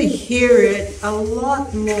want to hear it a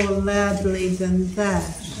lot more loudly than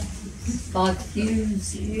that. By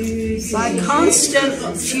fusing. By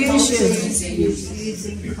constant fusion.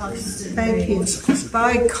 Thank you.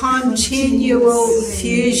 By continual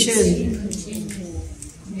fusion.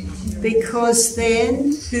 Because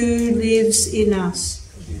then, who lives in us?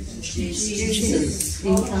 Jesus.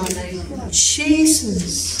 Incarnate.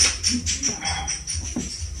 Jesus.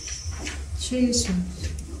 Jesus.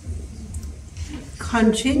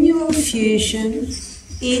 Continual fusion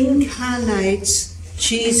incarnates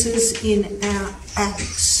Jesus in our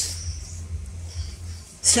acts.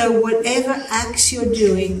 So whatever acts you're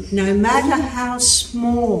doing, no matter how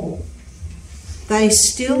small, they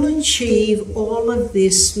still achieve all of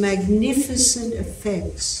this magnificent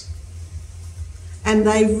effects. And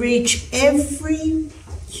they reach every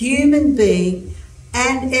human being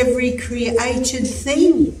and every created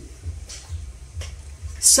thing.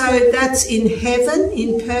 So that's in heaven,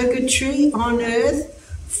 in purgatory, on earth,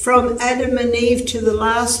 from Adam and Eve to the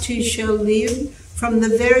last who shall live, from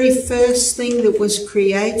the very first thing that was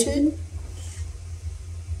created.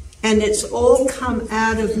 And it's all come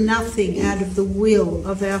out of nothing, out of the will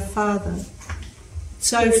of our Father.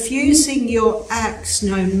 So fusing your acts,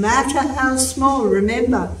 no matter how small,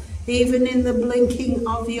 remember, even in the blinking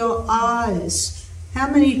of your eyes. How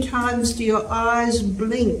many times do your eyes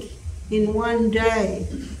blink in one day?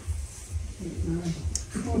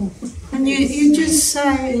 And you just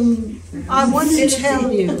say, I want to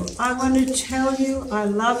tell you, I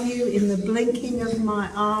love you in the blinking of my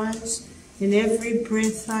eyes, in every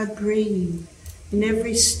breath I breathe, in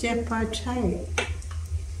every step I take.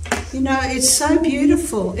 You know, it's so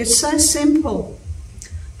beautiful, it's so simple.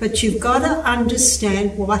 But you've got to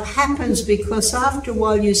understand what happens, because after a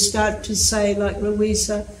while you start to say, like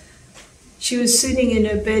Louisa, she was sitting in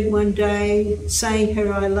her bed one day saying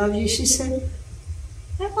her I love you. She said,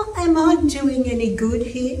 am I doing any good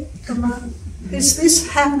here? Come on. Is this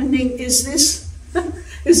happening? Is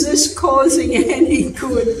this causing any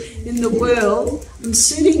good in the world? I'm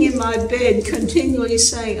sitting in my bed continually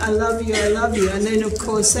saying, I love you, I love you. And then, of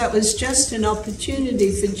course, that was just an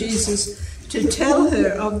opportunity for Jesus to tell her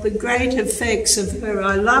of the great effects of her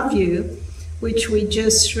I love you, which we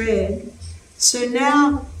just read. So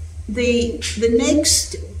now the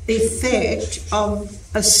next effect of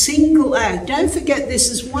a single act, don't forget this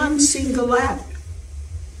is one single act.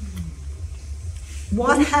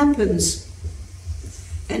 What happens?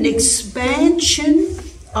 An expansion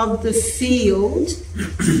of the field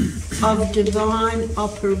of divine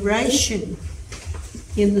operation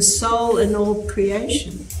in the soul and all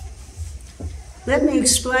creation. Let me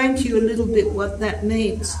explain to you a little bit what that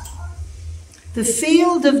means. The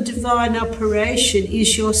field of divine operation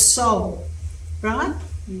is your soul, right?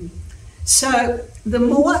 So the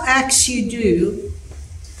more acts you do,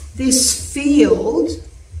 this field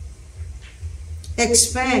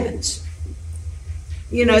expands.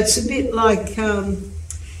 You know, it's a bit like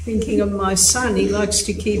thinking of my son. He likes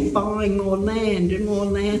to keep buying more land and more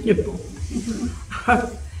land and more.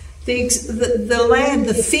 The land,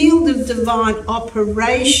 the field of divine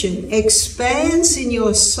operation expands in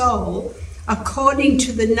your soul according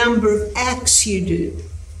to the number of acts you do.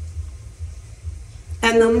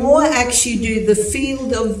 And the more acts you do, the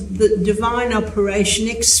field of the divine operation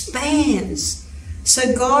expands.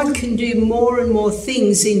 So God can do more and more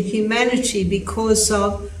things in humanity because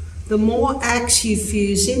of the more acts you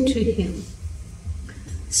fuse into him.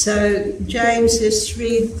 So, James, let's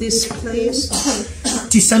read this, please.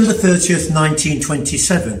 December 30th,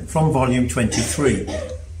 1927, from volume 23.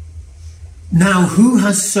 Now who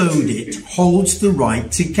has sowed it holds the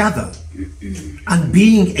right to gather, and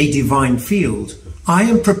being a divine field, I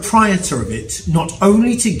am proprietor of it, not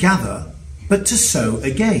only to gather, but to sow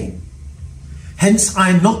again. Hence I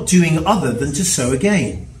am not doing other than to sow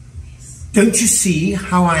again. Don't you see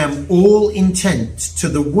how I am all intent to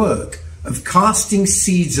the work of casting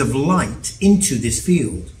seeds of light into this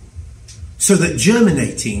field, so that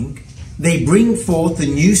germinating, they bring forth the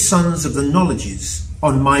new sons of the knowledges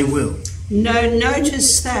on my will. No,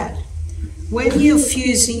 notice that. When you're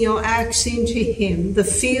fusing your acts into him, the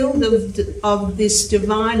field of this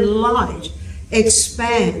divine light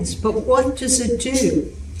expands. But what does it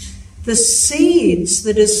do? The seeds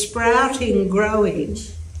that are sprouting, growing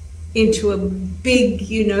into a big,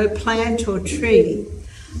 plant or tree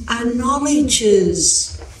are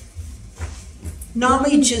knowledges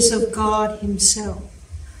of God himself.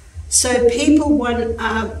 So people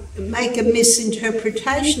make a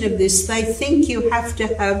misinterpretation of this. They think you have to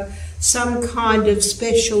have some kind of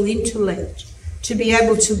special intellect to be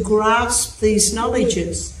able to grasp these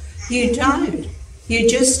knowledges. You don't. You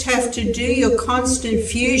just have to do your constant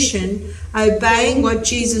fusion, obeying what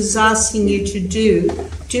Jesus is asking you to do,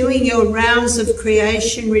 doing your rounds of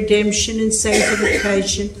creation, redemption, and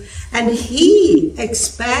sanctification, and he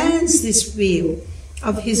expands this field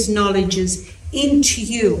of his knowledges into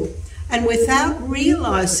you. And without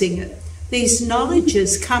realizing it, these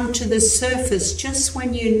knowledges come to the surface just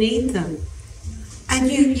when you need them. And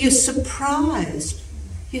you're surprised.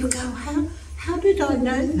 You go, how did I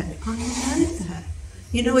know that? I know that.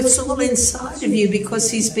 It's all inside of you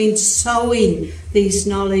because he's been sowing these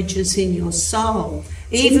knowledges in your soul.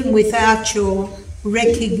 Even without your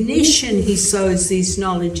recognition, he sows these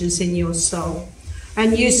knowledges in your soul.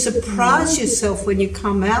 And you surprise yourself when you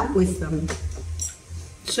come out with them.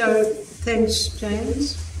 So, thanks,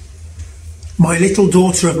 James. My little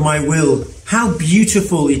daughter of my will, how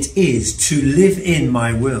beautiful it is to live in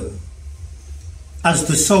my will. As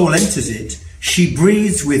the soul enters it, she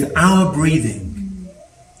breathes with our breathing.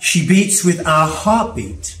 She beats with our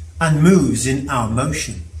heartbeat and moves in our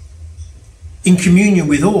motion. In communion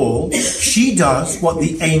with all, she does what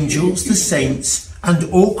the angels, the saints, and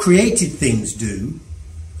all created things do,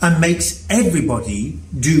 and makes everybody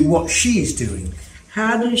do what she is doing.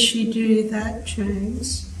 How does she do that,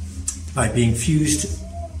 James? By being fused,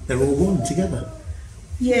 they're all one together.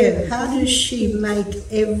 Yeah, how does she make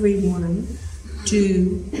everyone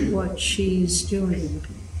do what she's doing?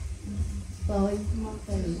 Well,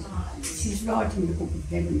 she's writing the book of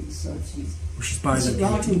heaven, so She's by the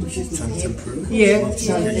writing Yeah,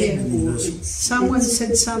 yeah. Someone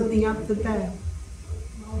said something up the back.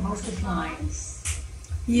 Multiplying.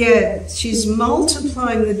 Yeah, she's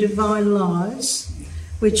multiplying the divine lies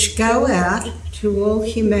which go out to all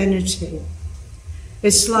humanity.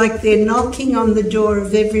 It's like they're knocking on the door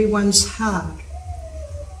of everyone's heart,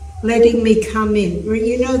 letting me come in.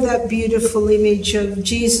 You know that beautiful image of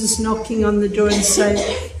Jesus knocking on the door and saying,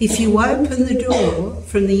 if you open the door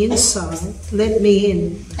from the inside, let me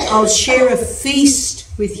in. I'll share a feast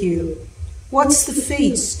with you. What's the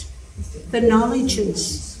feast? The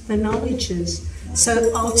knowledges. The knowledges.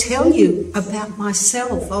 So I'll tell you about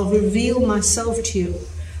myself. I'll reveal myself to you.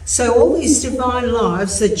 So all these divine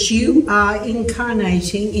lives that you are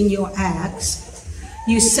incarnating in your acts,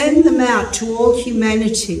 you send them out to all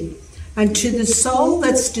humanity. And to the soul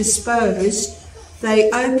that's disposed, they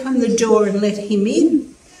open the door and let him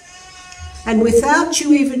in. And without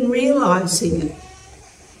you even realising it,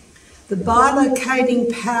 the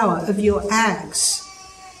bilocating power of your acts,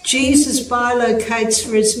 Jesus bilocates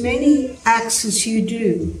for as many acts as you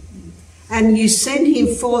do. And you send him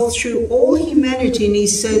forth through all humanity, and he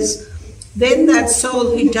says, then that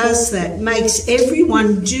soul who does that makes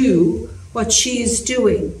everyone do what she is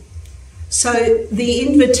doing. So the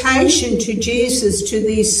invitation to Jesus, to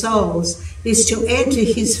these souls, is to enter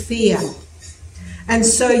his fear. And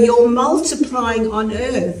so you're multiplying on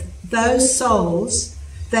earth those souls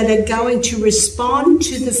that are going to respond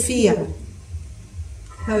to the fear.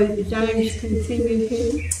 So James, continue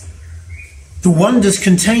here. The wonders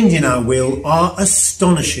contained in our will are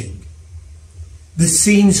astonishing. The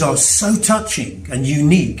scenes are so touching and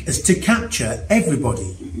unique as to capture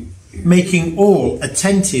everybody, making all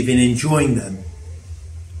attentive in enjoying them.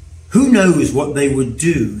 Who knows what they would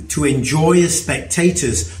do to enjoy as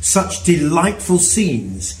spectators such delightful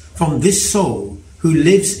scenes from this soul who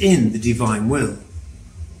lives in the divine will?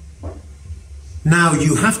 Now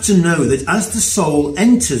you have to know that as the soul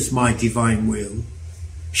enters my divine will,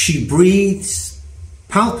 she breathes,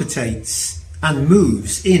 palpitates, and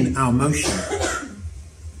moves in our motion.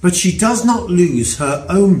 But she does not lose her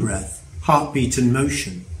own breath, heartbeat, and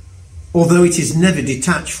motion, although it is never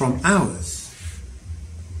detached from ours.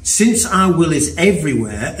 Since our will is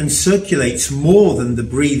everywhere and circulates more than the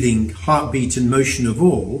breathing, heartbeat, and motion of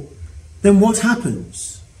all, then what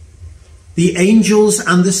happens? The angels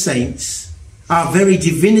and the saints, our very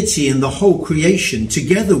divinity and the whole creation,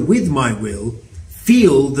 together with my will,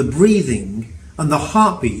 feel the breathing and the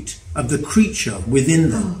heartbeat of the creature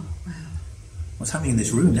within them. Oh, wow. What's happening in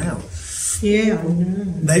this room now? Yeah, I know.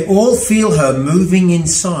 They all feel her moving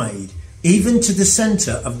inside, even to the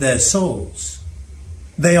centre of their souls.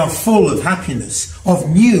 They are full of happiness, of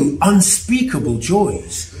new unspeakable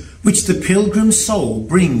joys, which the pilgrim soul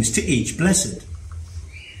brings to each blessed.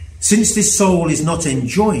 Since this soul is not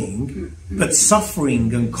enjoying, but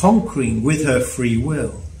suffering and conquering with her free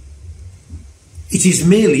will, it is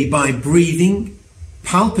merely by breathing,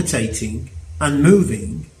 palpitating, and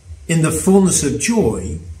moving in the fullness of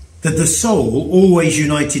joy that the soul, always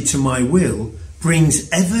united to my will, brings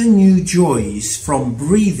ever new joys from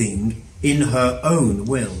breathing in her own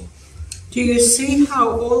will. Do you see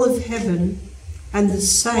how all of heaven and the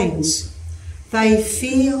saints, they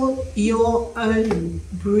feel your own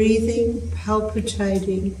breathing,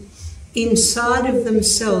 palpitating inside of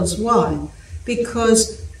themselves? Why?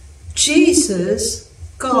 Because Jesus,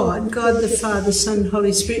 God the Father, Son,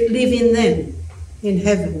 Holy Spirit, live in them in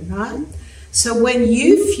heaven, right? So when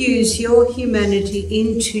you fuse your humanity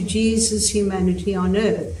into Jesus' humanity on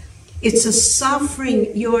earth, it's a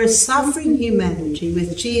suffering, you're a suffering humanity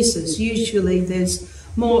with Jesus. Usually there's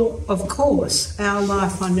more, of course, our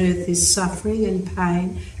life on earth is suffering and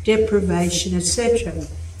pain, deprivation, etc.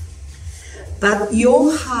 But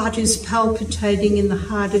your heart is palpitating in the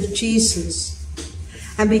heart of Jesus.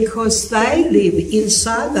 And because they live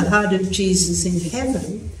inside the heart of Jesus in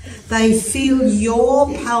heaven, they feel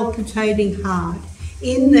your palpitating heart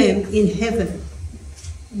in them in heaven.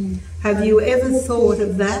 Have you ever thought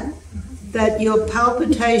of that? That your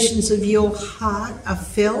palpitations of your heart are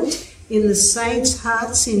felt in the saints'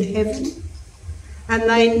 hearts in heaven? And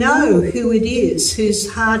they know who it is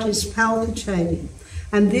whose heart is palpitating.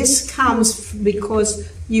 And this comes because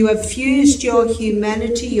you have fused your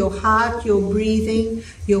humanity, your heart, your breathing,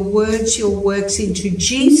 your words, your works into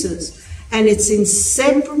Jesus. And it's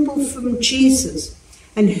inseparable from Jesus.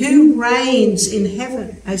 And who reigns in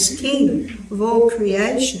heaven as King of all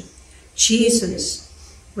creation? Jesus,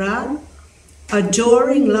 right?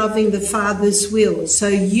 Adoring, loving the Father's will. So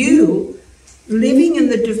you, living in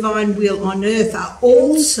the divine will on earth, are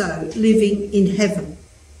also living in heaven.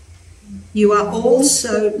 You are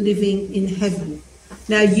also living in heaven.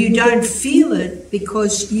 Now, you don't feel it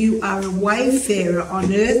because you are a wayfarer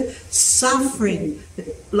on earth, suffering,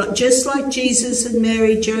 just like Jesus and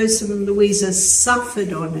Mary, Joseph and Louisa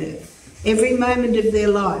suffered on earth. Every moment of their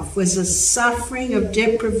life was a suffering of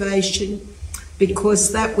deprivation,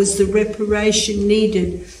 because that was the reparation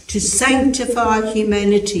needed to sanctify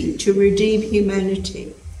humanity, to redeem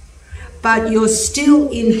humanity. But you're still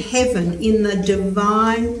in heaven, in the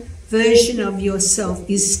divine version of yourself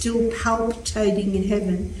is still palpitating in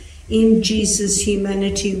heaven, in Jesus'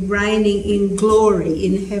 humanity, reigning in glory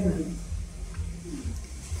in heaven.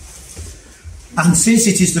 And since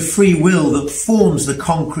it is the free will that forms the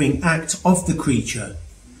conquering act of the creature,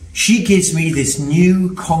 she gives me this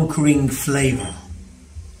new conquering flavour.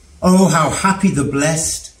 Oh, how happy the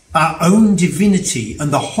blessed, our own divinity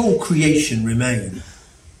and the whole creation remain.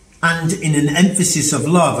 And in an emphasis of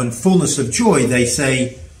love and fullness of joy, they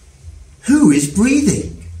say, who is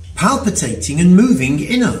breathing, palpitating and moving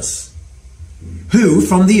in us? Who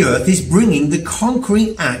from the earth is bringing the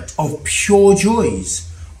conquering act of pure joys,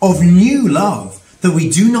 of new love that we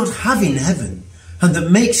do not have in heaven, and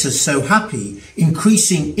that makes us so happy,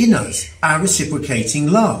 increasing in us our reciprocating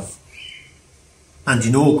love? And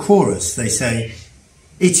in all chorus they say,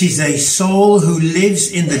 it is a soul who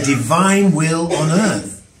lives in the divine will on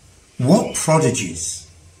earth. What prodigies!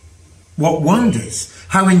 What wonders!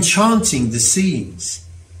 How enchanting the scenes!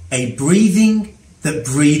 A breathing that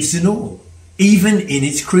breathes in all, even in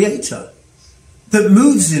its creator, that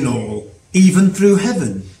moves in all, even through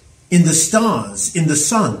heaven, in the stars, in the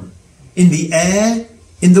sun, in the air,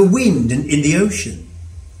 in the wind and in the ocean.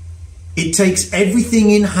 It takes everything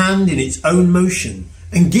in hand in its own motion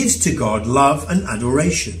and gives to God love and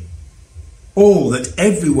adoration. All that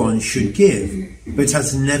everyone should give, but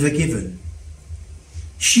has never given.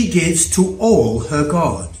 She gives to all her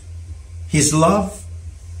God, his love,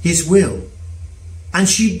 his will, and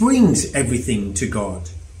she brings everything to God,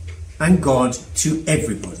 and God to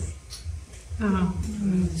everybody.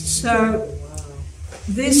 So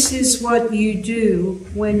this is what you do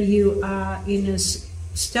when you are in a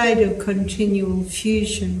state of continual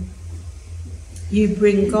fusion. You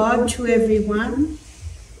bring God to everyone,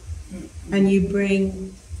 and you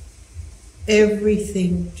bring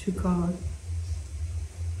everything to God.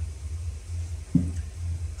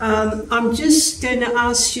 I'm just going to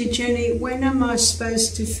ask you, Jenny, when am I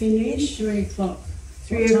supposed to finish? 3 o'clock.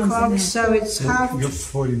 3 o'clock, so it's half... You've got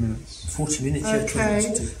 40 minutes. 40 minutes,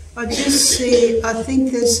 Okay. I just see, I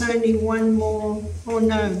think there's only one more, oh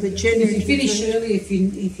no, the Jenny... You can finish early if you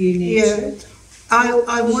need Yeah. to.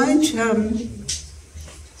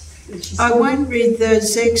 I won't read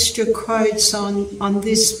those extra quotes on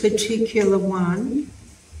this particular one.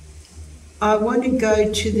 I want to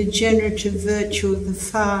go to the generative virtue of the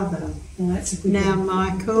Father That's a good now, one.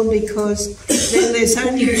 Michael, because then there's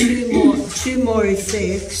only two more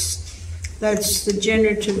effects. That's the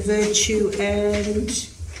generative virtue and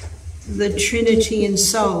the Trinity in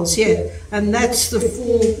souls, yeah. And that's the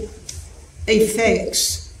full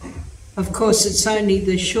effects. Of course, it's only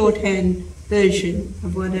the shorthand version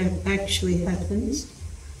of what actually happens.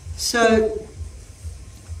 So,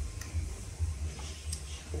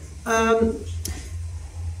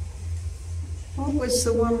 what was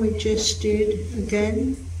the one we just did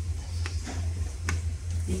again?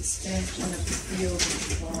 Expansion of the field.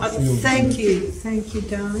 Thank you,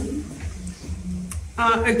 darling.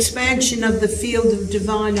 Expansion of the field of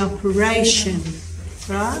divine operation,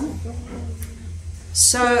 right?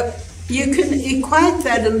 So you can equate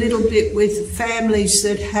that a little bit with families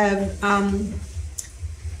that have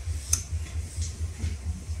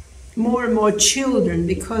more and more children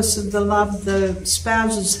because of the love the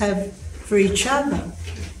spouses have for each other.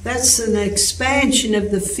 That's an expansion of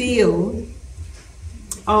the field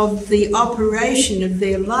of the operation of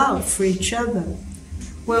their love for each other.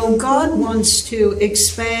 Well, God wants to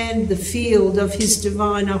expand the field of his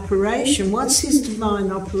divine operation. What's his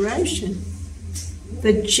divine operation?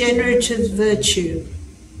 the generative virtue.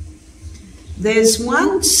 There's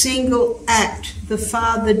one single act the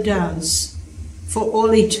Father does for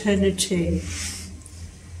all eternity,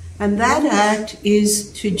 and that act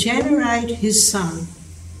is to generate his Son.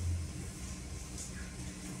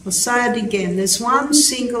 I'll say it again. There's one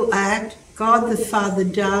single act God the Father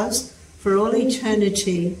does for all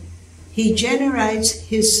eternity. He generates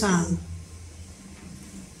his Son.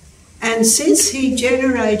 And since he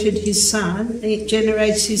generated his Son, he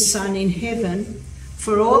generates his Son in heaven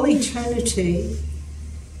for all eternity,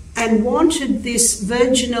 and wanted this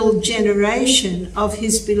virginal generation of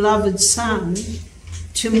his beloved Son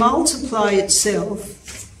to multiply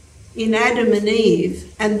itself in Adam and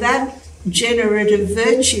Eve, and that generative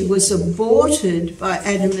virtue was aborted by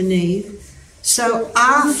Adam and Eve. So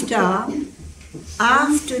after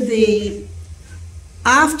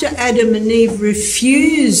Adam and Eve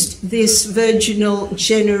refused this virginal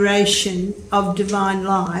generation of divine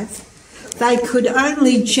life, they could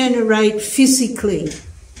only generate physically.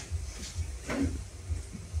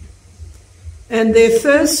 And their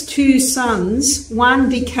first two sons, one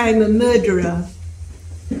became a murderer.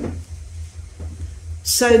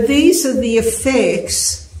 So these are the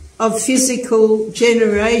effects of physical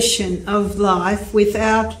generation of life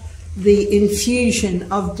without the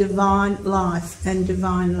infusion of divine life and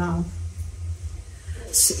divine love.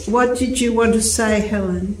 What did you want to say,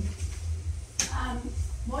 Helen?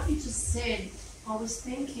 What you just said, I was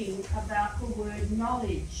thinking about the word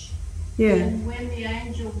knowledge. Yeah. And when the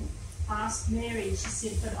angel asked Mary, she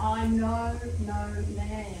said, "But I know no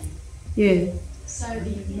man." Yeah. So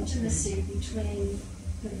the intimacy between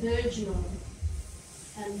the virginal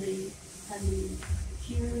and the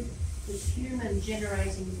human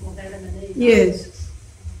generating of Adam and Eve. Yes.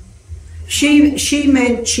 She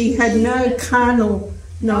meant she had no carnal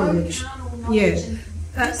knowledge. No carnal knowledge. Yeah.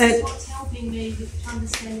 And this is what's helping me with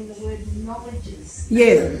understanding the word knowledges.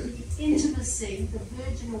 Yeah. The intimacy, the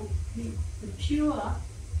virginal, the pure,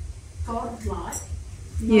 God-like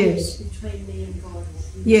Yes. knowledge between me and God.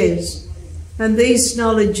 Yes. And these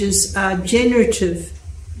knowledges are generative.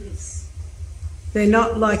 Yes. They're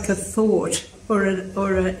not like a thought or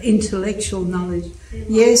an intellectual knowledge.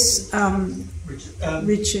 Yes,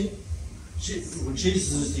 Richard. Well,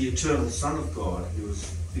 Jesus is the eternal Son of God, who was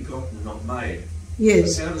begotten, not made.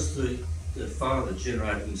 Yes. How does the Father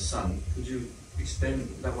generate his Son? Could you expand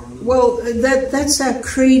that one a little? Well, that's our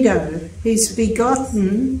credo. He's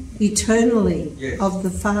begotten eternally of the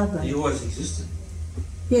Father. He always existed.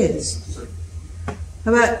 Yes. So,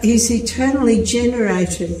 But he's eternally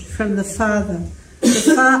generated from the Father.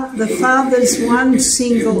 The Father's one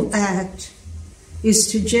single act is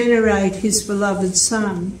to generate his beloved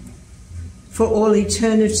Son for all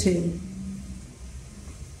eternity.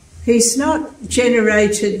 He's not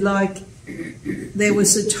generated like there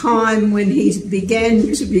was a time when he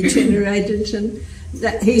began to be generated, and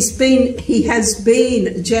that he has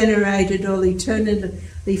been generated all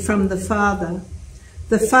eternity from the Father.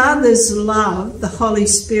 The Father's love, the Holy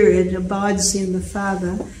Spirit, abides in the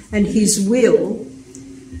Father, and his will,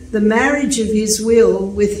 the marriage of his will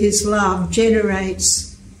with his love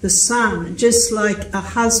generates the Son, just like a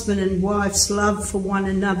husband and wife's love for one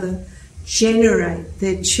another generate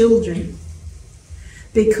their children.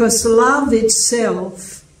 Because love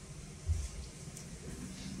itself,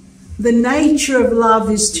 the nature of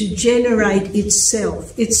love is to generate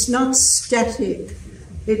itself. It's not static.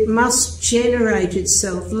 It must generate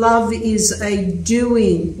itself. Love is a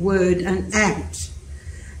doing word, an act.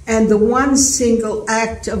 And the one single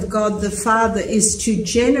act of God the Father is to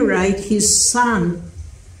generate his Son.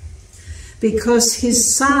 Because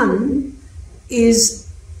his Son is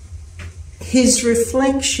his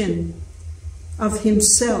reflection of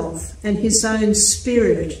himself and his own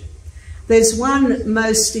spirit. There's one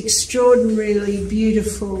most extraordinarily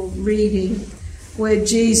beautiful reading where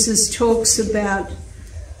Jesus talks about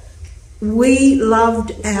we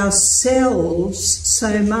loved ourselves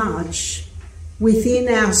so much within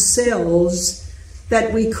ourselves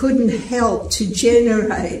that we couldn't help to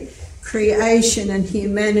generate creation and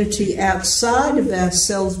humanity outside of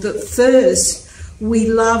ourselves, but first we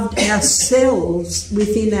loved ourselves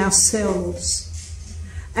within ourselves.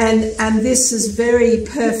 And this is very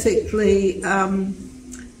perfectly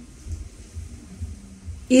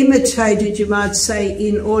imitated, you might say,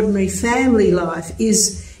 in ordinary family life,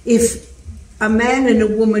 is if a man and a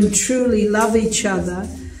woman truly love each other,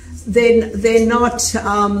 then they're not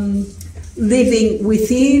living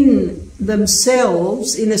within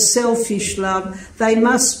themselves in a selfish love. They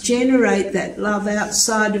must generate that love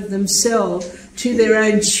outside of themselves to their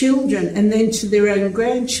own children, and then to their own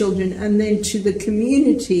grandchildren, and then to the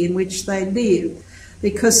community in which they live.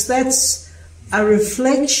 because that's a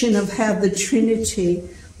reflection of how the Trinity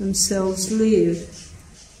themselves live.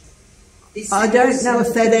 I don't know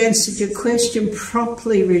if that answered your question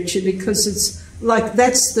properly, Richard, because it's like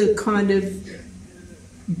that's the kind of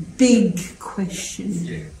big question.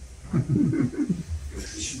 Yeah. You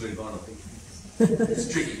should move on, I think. It's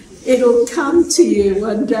tricky. It'll come to you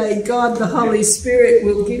one day. God, the Holy Spirit,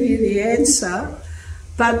 will give you the answer.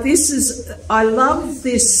 But I love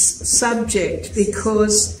this subject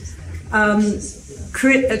because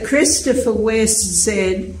Christopher West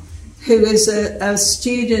said, who is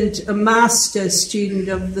a master student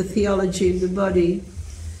of the theology of the body,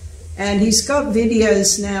 and he's got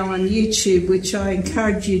videos now on YouTube, which I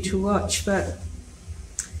encourage you to watch, but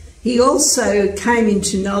he also came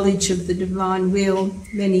into knowledge of the divine will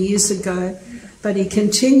many years ago, but he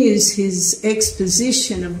continues his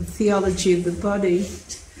exposition of the theology of the body.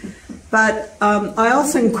 But I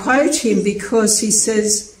often quote him because he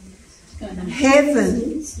says,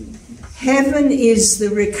 heaven is the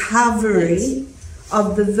recovery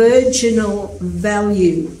of the virginal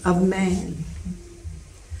value of man.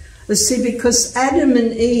 You see, because Adam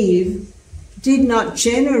and Eve did not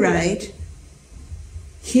generate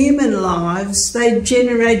human lives, they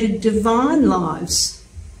generated divine lives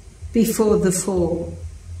before the fall.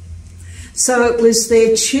 So it was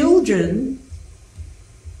their children,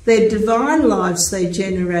 their divine lives they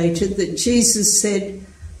generated, that Jesus said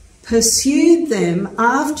pursued them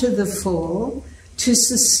after the fall to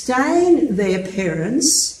sustain their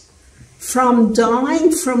parents from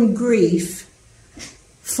dying from grief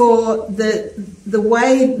for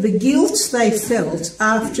the guilt they felt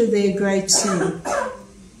after their great sin.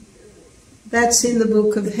 That's in the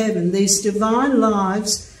book of heaven. These divine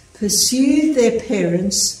lives pursued their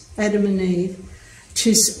parents, Adam and Eve,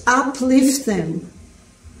 to uplift them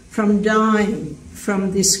from dying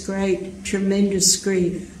from this great, tremendous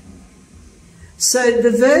grief. So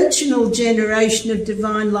the virginal generation of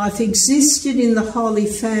divine life existed in the Holy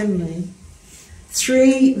Family.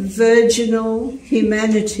 3 virginal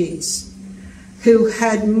humanities who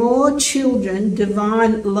had more children,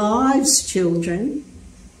 divine lives children,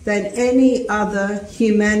 than any other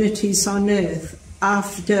humanities on earth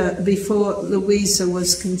before Louisa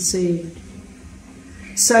was conceived.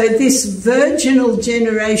 So this virginal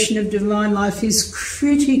generation of divine life is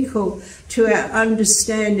critical to our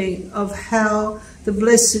understanding of how the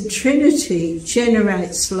Blessed Trinity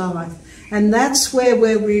generates life. And that's where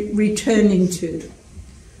we're returning to.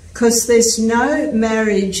 Because there's no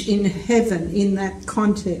marriage in heaven in that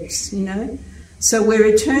context, you know. So we're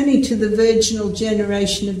returning to the virginal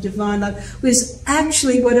generation of divine life, which is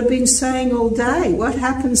actually what I've been saying all day. What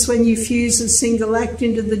happens when you fuse a single act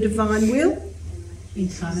into the divine will?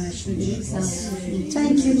 Incarnation of Jesus.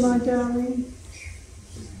 Thank you, my darling.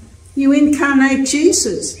 You incarnate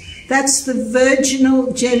Jesus. That's the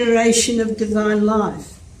virginal generation of divine life.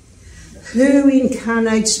 Who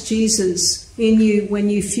incarnates Jesus in you when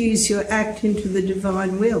you fuse your act into the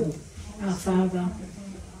divine will? Our Father.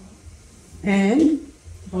 And?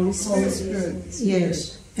 Holy Spirit.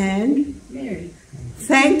 Yes. And? Mary.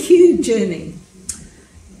 Thank you, Jenny.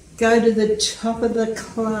 Go to the top of the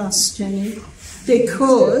class, Jenny.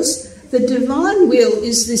 Because the divine will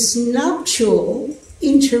is this nuptial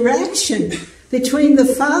interaction between the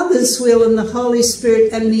Father's will and the Holy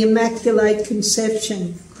Spirit and the Immaculate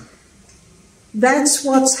Conception. That's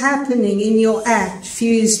what's happening in your act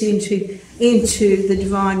fused into the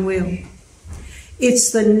divine will.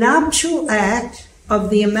 It's the nuptial act of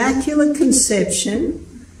the Immaculate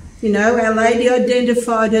Conception. You know, Our Lady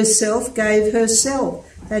identified herself, gave herself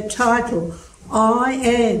that title, I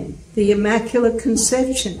am the Immaculate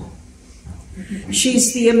Conception.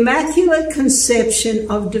 She's the Immaculate Conception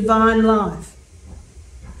of divine life.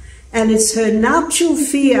 And it's her nuptial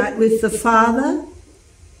fiat with the Father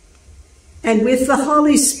and with the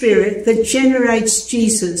Holy Spirit that generates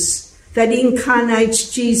Jesus, that incarnates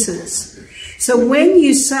Jesus. So when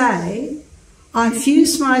you say, I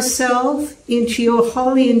fuse myself into your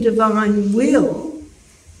holy and divine will,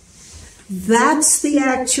 that's the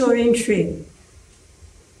act you're entering.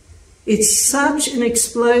 It's such an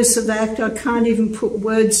explosive act, I can't even put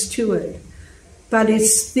words to it. But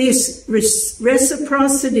it's this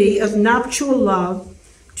reciprocity of nuptial love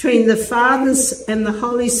between the Father and the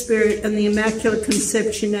Holy Spirit and the Immaculate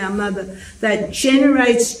Conception, our Mother, that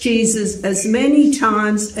generates Jesus as many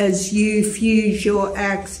times as you fuse your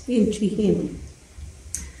acts into him.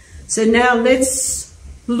 So now let's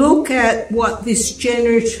look at what this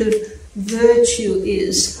generative virtue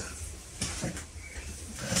is.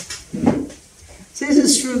 This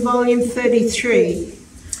is from volume 33.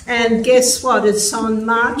 And guess what? It's on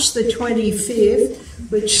March the 25th,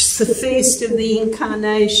 which is the feast of the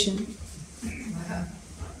Incarnation.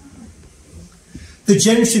 The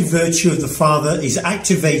generative virtue of the Father is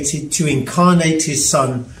activated to incarnate his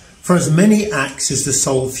Son for as many acts as the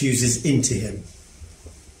soul fuses into him.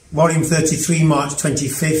 Volume 33, March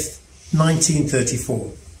 25th,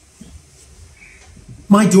 1934.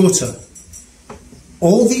 My daughter,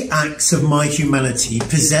 all the acts of my humanity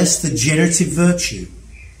possess the generative virtue.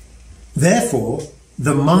 Therefore,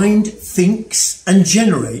 the mind thinks and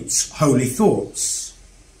generates holy thoughts.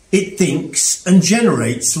 It thinks and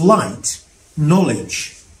generates light,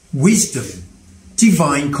 knowledge, wisdom,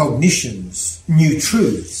 divine cognitions, new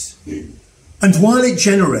truths. And while it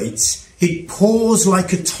generates, it pours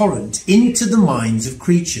like a torrent into the minds of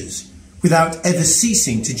creatures without ever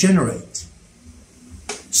ceasing to generate.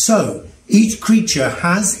 So, each creature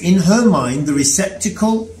has in her mind the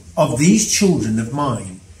receptacle of these children of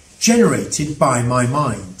mine, generated by my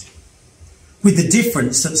mind, with the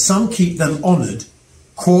difference that some keep them honoured,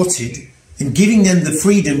 courted, and giving them the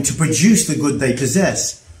freedom to produce the good they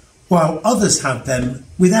possess, while others have them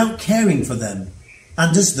without caring for them,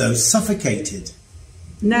 and as though suffocated.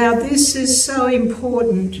 Now this is so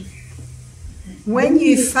important. When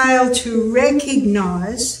you fail to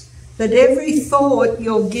recognise that every thought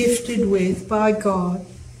you're gifted with by God,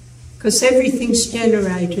 because everything's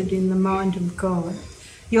generated in the mind of God,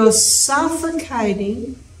 you're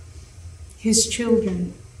suffocating his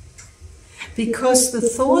children. Because the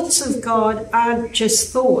thoughts of God aren't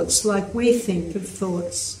just thoughts like we think of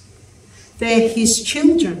thoughts. They're his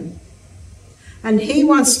children. And he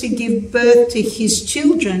wants to give birth to his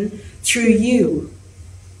children through you.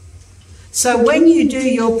 So when you do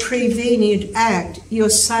your prevenient act, you're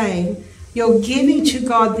saying you're giving to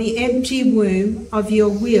God the empty womb of your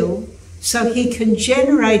will so he can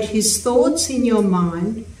generate his thoughts in your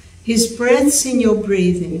mind, his breaths in your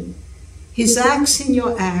breathing, his acts in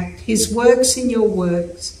your act, his works in your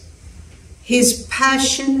works, his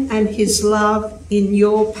passion and his love in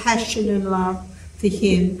your passion and love for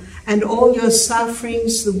him, and all your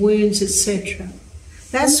sufferings, the wounds, etc.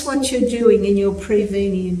 That's what you're doing in your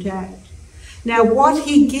prevenient act. Now, what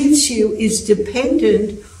he gives you is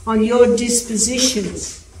dependent on your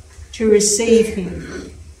dispositions to receive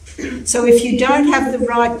him. So if you don't have the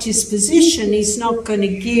right disposition, he's not going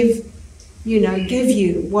to give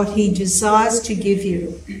you what he desires to give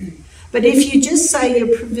you. But if you just say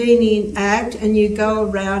your prevenient act and you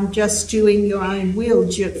go around just doing your own will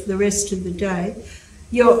for the rest of the day,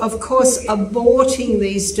 you're, of course, aborting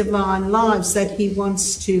these divine lives that he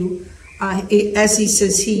wants to, as he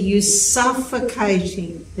says here, you're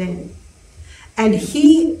suffocating them. And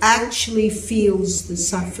he actually feels the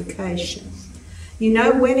suffocation. You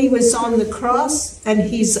know, when he was on the cross and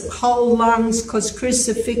his whole lungs, because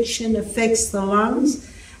crucifixion affects the lungs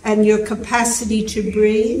and your capacity to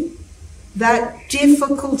breathe, that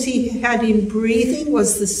difficulty he had in breathing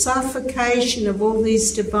was the suffocation of all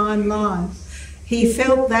these divine lives. He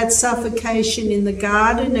felt that suffocation in the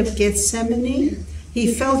Garden of Gethsemane.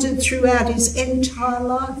 He felt it throughout his entire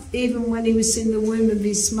life, even when he was in the womb of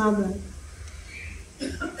his mother.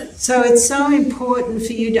 So it's so important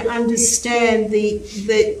for you to understand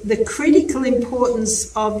the critical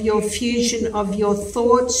importance of your fusion of your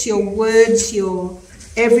thoughts, your words, your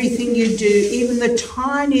everything you do, even the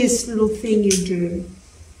tiniest little thing you do.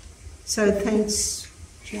 So thanks,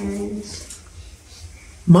 James.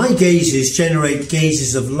 My gazes generate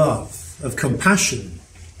gazes of love, of compassion,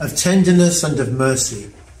 of tenderness and of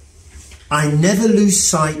mercy. I never lose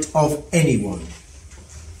sight of anyone.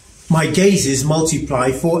 My gazes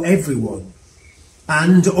multiply for everyone.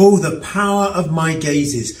 And, oh, the power of my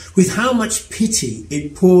gazes, with how much pity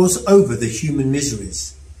it pours over the human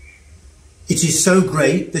miseries. It is so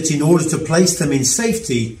great that in order to place them in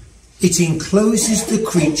safety, it encloses the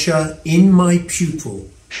creature in my pupil,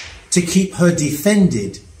 to keep her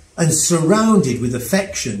defended and surrounded with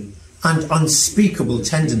affection and unspeakable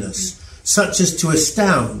tenderness, such as to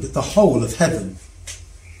astound the whole of heaven.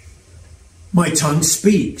 My tongue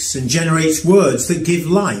speaks and generates words that give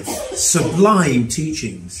life, sublime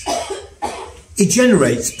teachings. It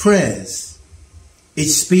generates prayers. It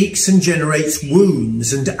speaks and generates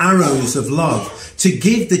wounds and arrows of love to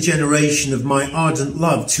give the generation of my ardent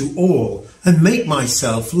love to all and make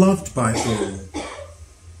myself loved by all.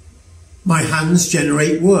 My hands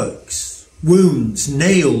generate works, wounds,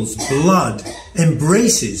 nails, blood,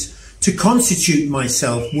 embraces to constitute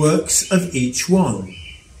myself works of each one.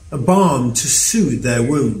 A balm to soothe their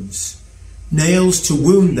wounds, nails to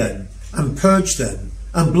wound them and purge them,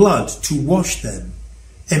 and blood to wash them,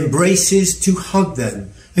 embraces to hug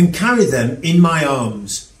them and carry them in my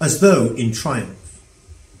arms as though in triumph.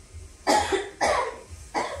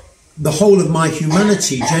 The whole of my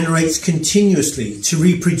humanity generates continuously to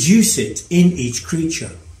reproduce it in each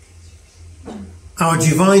creature. Our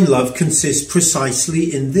divine love consists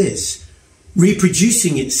precisely in this,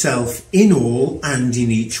 reproducing itself in all and in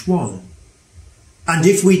each one. And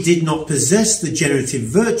if we did not possess the generative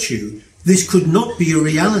virtue, this could not be a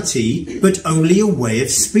reality, but only a way of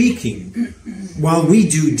speaking, while we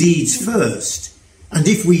do deeds first, and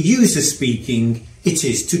if we use the speaking, it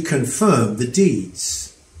is to confirm the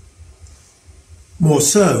deeds. More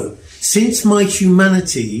so, since my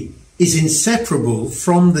humanity is inseparable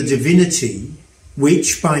from the divinity,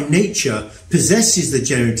 which by nature possesses the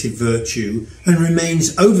generative virtue and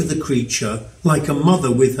remains over the creature like a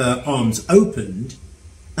mother with her arms opened,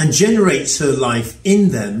 and generates her life in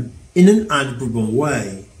them in an admirable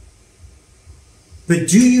way. But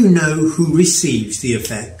do you know who receives the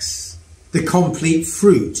effects, the complete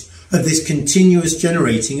fruit of this continuous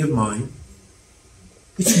generating of mine?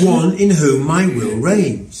 It's one in whom my will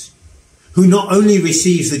reigns, who not only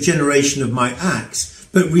receives the generation of my acts,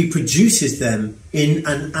 but reproduces them in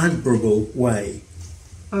an admirable way.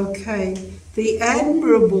 Okay, the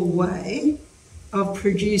admirable way of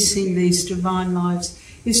producing these divine lives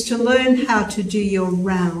is to learn how to do your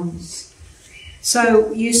rounds.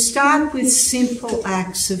 So you start with simple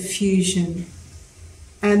acts of fusion,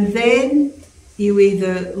 and then you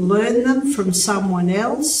either learn them from someone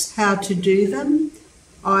else, how to do them.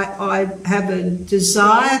 I have a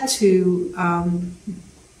desire to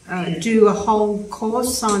do a whole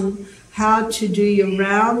course on how to do your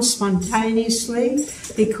rounds spontaneously,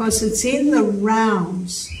 because it's in the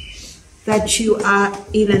rounds that you are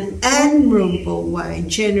in an admirable way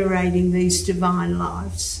generating these divine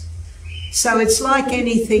lives. So it's like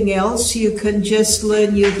anything else. You can just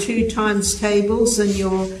learn your 2 times tables and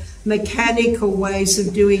your mechanical ways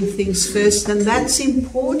of doing things first, and that's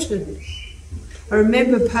important. I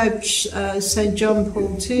remember Pope St. John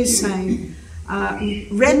Paul II saying,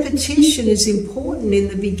 repetition is important in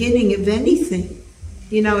the beginning of anything.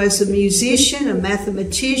 You know, as a musician, a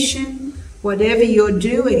mathematician, whatever you're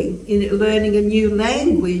doing, in learning a new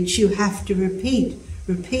language, you have to repeat,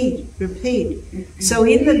 repeat, repeat. So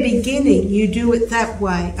in the beginning, you do it that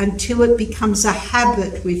way until it becomes a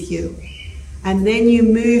habit with you. And then you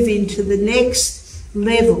move into the next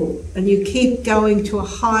level and you keep going to a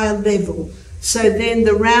higher level. So then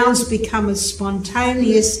the rounds become a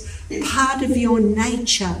spontaneous part of your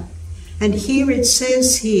nature. And here it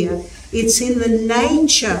says here, it's in the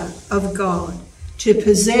nature of God to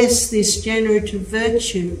possess this generative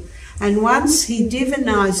virtue. And once he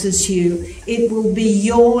divinizes you, it will be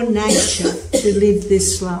your nature to live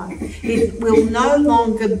this life. It will no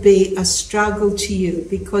longer be a struggle to you,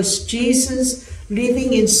 because Jesus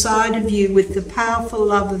living inside of you with the powerful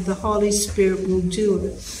love of the Holy Spirit will do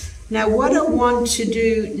it. Now, what I want to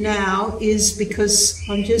do now is, because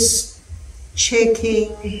I'm just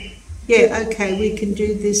checking, yeah, okay, we can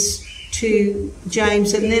do this to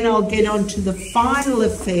James, and then I'll get on to the final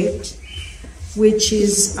effect, which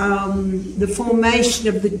is the formation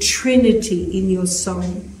of the Trinity in your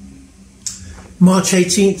soul. March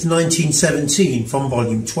 18th, 1917, from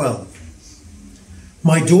Volume 12.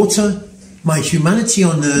 My daughter, my humanity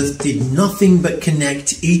on earth did nothing but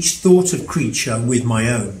connect each thought of creature with my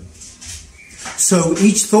own. So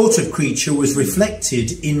each thought of creature was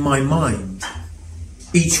reflected in my mind,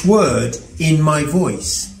 each word in my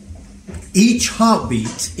voice, each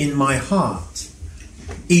heartbeat in my heart,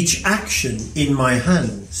 each action in my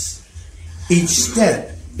hands, each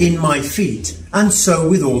step in my feet, and so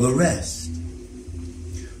with all the rest.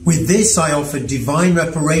 With this I offered divine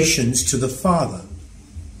reparations to the Father.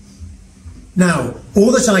 Now,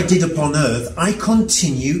 all that I did upon earth, I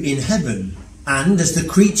continue in heaven, and as the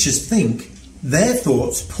creatures think, their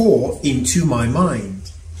thoughts pour into my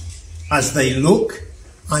mind. As they look,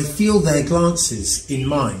 I feel their glances in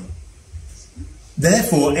mine.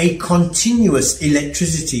 Therefore, a continuous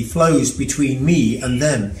electricity flows between me and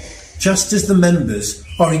them, just as the members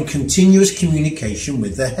are in continuous communication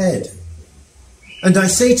with the head. And I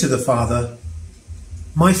say to the Father,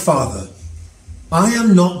 my Father, I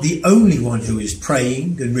am not the only one who is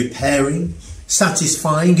praying and repairing,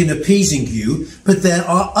 satisfying and appeasing you, but there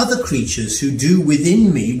are other creatures who do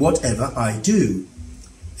within me whatever I do.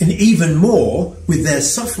 And even more, with their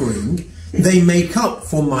suffering, they make up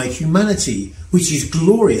for my humanity, which is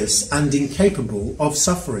glorious and incapable of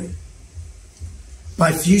suffering.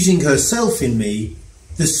 By fusing herself in me,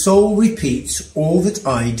 the soul repeats all that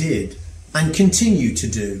I did and continue to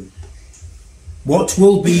do. What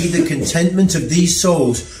will be the contentment of these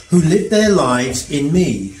souls who live their lives in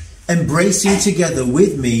me, embracing together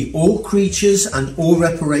with me all creatures and all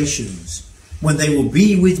reparations, when they will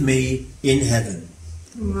be with me in heaven.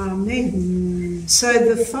 Amen. So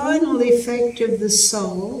the final effect of the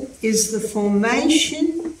soul is the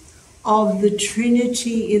formation of the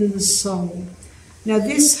Trinity in the soul. Now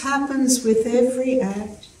this happens with every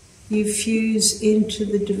act you fuse into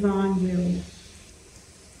the divine will.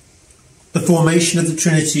 The formation of the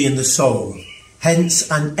Trinity in the soul, hence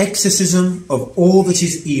an exorcism of all that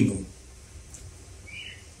is evil.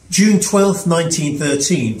 June 12th,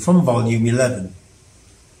 1913, from volume 11.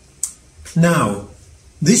 Now,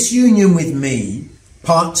 this union with me,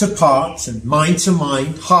 part to part and mind to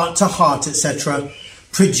mind, heart to heart, etc.,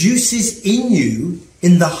 produces in you,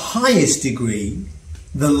 in the highest degree,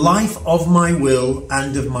 the life of my will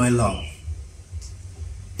and of my love.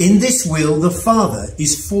 In this will the Father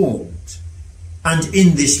is formed, and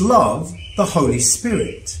in this love the Holy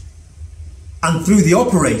Spirit. And through the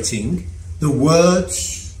operating, the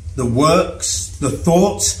words, the works, the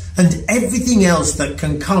thoughts, and everything else that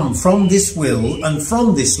can come from this will and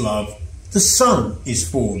from this love, the Son is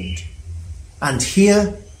formed. And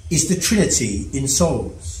here is the Trinity in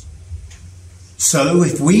souls. So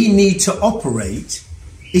if we need to operate,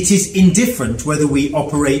 it is indifferent whether we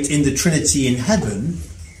operate in the Trinity in heaven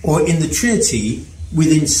or in the Trinity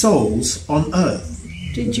within souls on earth.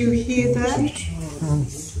 Did you hear that?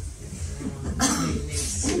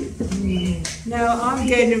 Now I'm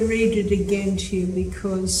going to read it again to you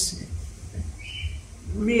because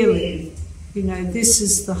really, you know, this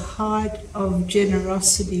is the height of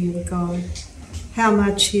generosity of God, how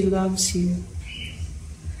much He loves you.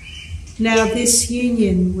 Now this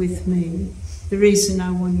union with me, the reason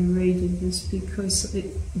I want to read it is because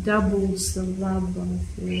it doubles the love I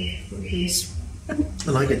feel for this.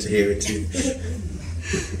 And I get to hear it too.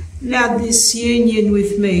 Now this union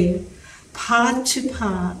with me, part to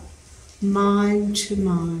part, mind to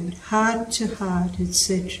mind, heart to heart,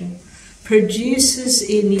 etc., produces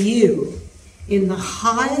in you, in the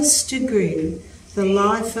highest degree, the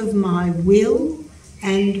life of my will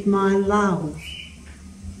and my love.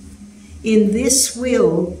 In this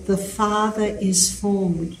will, the Father is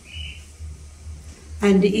formed,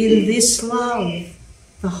 and in this love,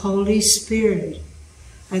 the Holy Spirit.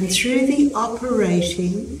 And through the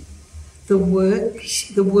operating, the works,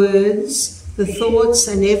 the words, the thoughts,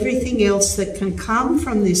 and everything else that can come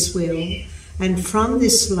from this will and from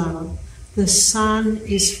this love, the Son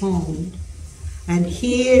is formed. And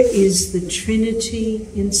here is the Trinity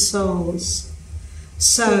in souls.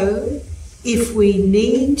 So, if we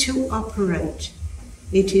need to operate,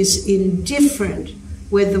 it is indifferent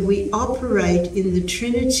whether we operate in the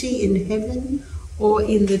Trinity in heaven or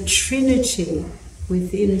in the Trinity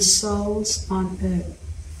within souls on earth.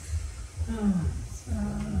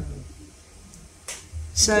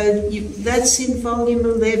 So that's in volume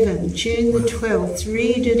 11, June the 12th.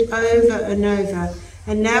 Read it over and over.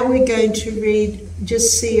 And now we're going to read,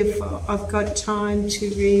 just see if I've got time to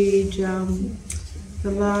read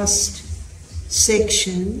the last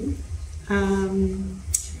section. And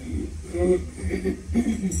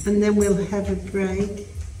then we'll have a break.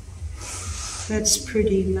 That's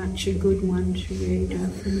pretty much a good one to read, I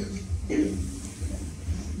think.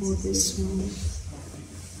 Or this one.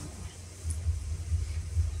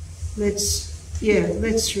 Let's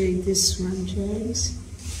read this one, James.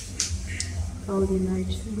 Volume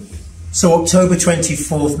 18. So October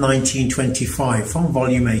 24th, 1925, from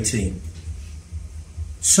volume 18.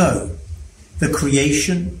 So, the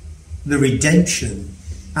creation, the redemption,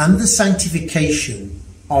 and the sanctification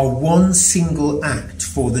are one single act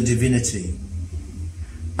for the divinity.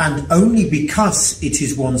 And only because it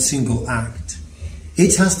is one single act,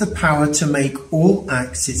 it has the power to make all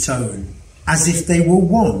acts its own, as if they were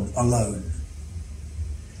one alone.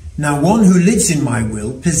 Now one who lives in my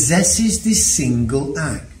will possesses this single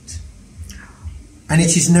act, and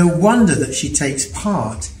it is no wonder that she takes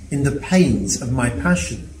part in the pains of my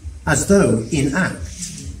passion, as though in act.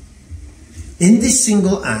 In this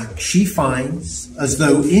single act she finds, as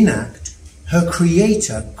though in act, her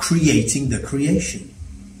Creator creating the creation.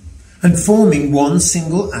 And forming one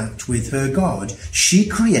single act with her God, she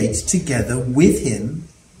creates together with Him,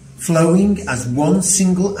 flowing as one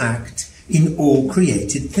single act in all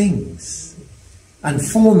created things, and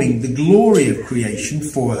forming the glory of creation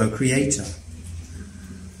for her Creator.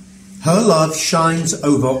 Her love shines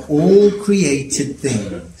over all created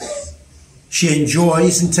things. She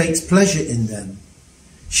enjoys and takes pleasure in them.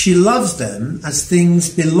 She loves them as things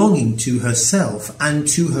belonging to herself and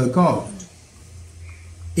to her God.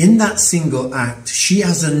 In that single act, she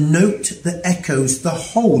has a note that echoes the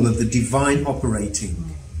whole of the divine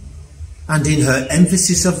operating. And in her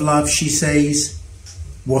emphasis of love, she says,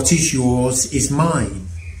 what is yours is mine,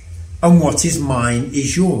 and what is mine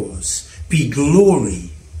is yours. Be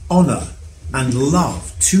glory, honour, and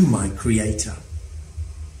love to my Creator.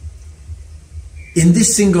 In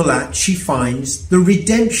this single act, she finds the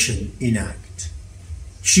redemption in act.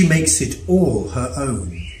 She makes it all her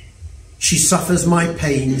own. She suffers my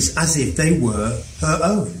pains as if they were her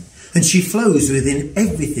own, and she flows within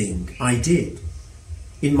everything I did.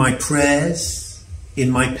 In my prayers,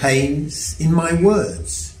 in my pains, in my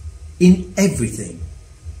words, in everything.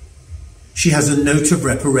 She has a note of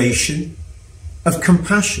reparation, of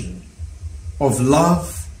compassion, of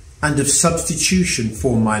love, and of substitution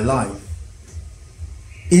for my life.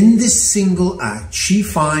 In this single act, she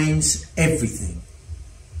finds everything.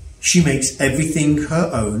 She makes everything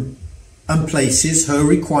her own and places her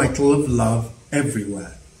requital of love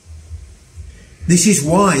everywhere. This is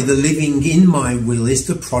why the living in my will is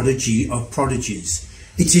the prodigy of prodigies.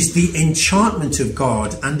 It is the enchantment of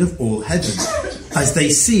God and of all heaven, as they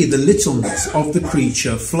see the littleness of the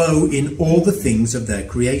creature flow in all the things of their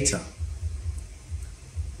Creator.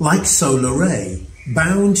 Like solar ray,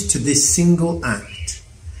 bound to this single act,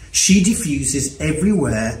 she diffuses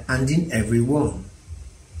everywhere and in everyone.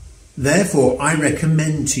 Therefore, I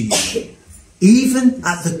recommend to you, even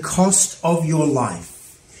at the cost of your life,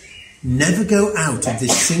 never go out of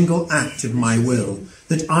this single act of my will,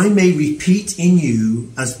 that I may repeat in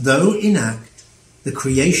you, as though in act, the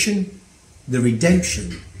creation, the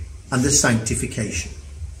redemption, and the sanctification.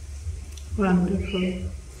 Wonderful.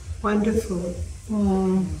 Wonderful.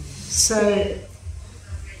 Wow. So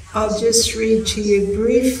I'll just read to you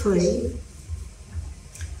briefly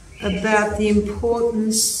about the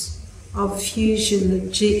importance of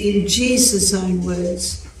fusion in Jesus' own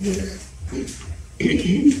words.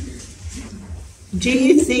 Do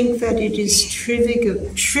you think that it is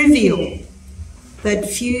trivial that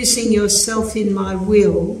fusing yourself in my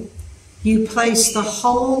will, you place the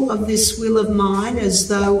whole of this will of mine as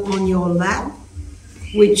though on your lap,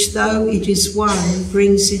 which though it is one,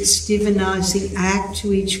 brings its divinizing act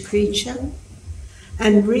to each creature?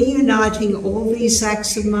 And reuniting all these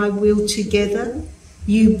acts of my will together,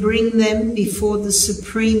 you bring them before the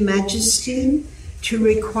Supreme Majesty to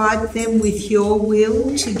requite them with your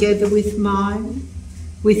will together with mine,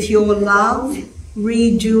 with your love,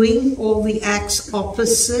 redoing all the acts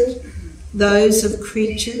opposite those of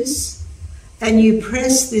creatures, and you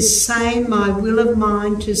press this same my will of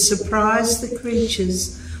mine to surprise the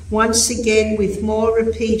creatures once again with more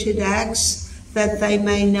repeated acts, that they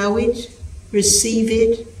may know it, receive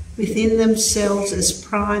it within themselves as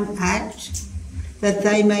prime act, that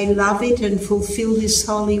they may love it and fulfill this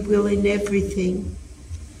holy will in everything.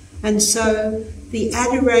 And so the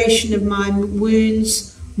adoration of my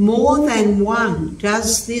wounds, more than one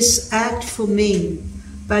does this act for me,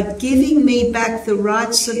 but giving me back the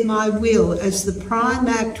rights of my will as the prime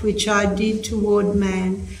act which I did toward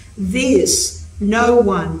man, this no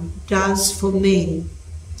one does for me.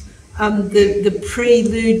 The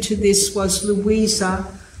prelude to this was Louisa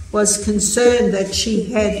was concerned that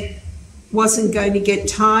she wasn't going to get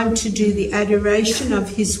time to do the adoration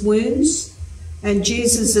of his wounds, and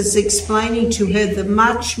Jesus is explaining to her the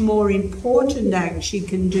much more important act she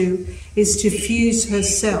can do is to fuse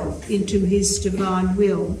herself into his divine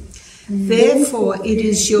will. Therefore, it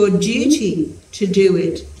is your duty to do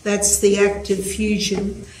it. That's the act of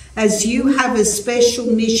fusion, as you have a special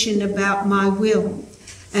mission about my will.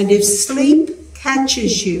 And if sleep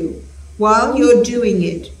catches you while you're doing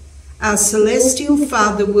it, our celestial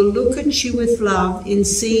Father will look at you with love in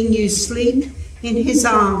seeing you sleep in his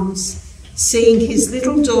arms, seeing his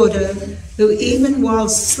little daughter, who even while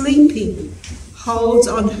sleeping holds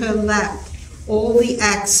on her lap all the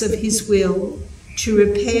acts of his will, to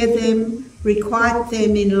repair them, requite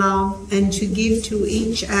them in love, and to give to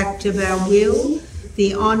each act of our will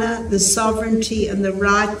the honour, the sovereignty, and the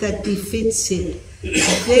right that befits it.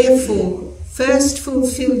 Therefore, first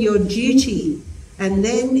fulfil your duty, and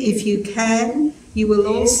then, if you can, you will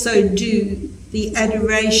also do the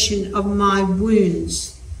adoration of my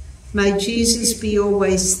wounds. May Jesus be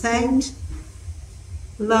always thanked.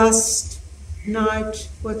 Last night,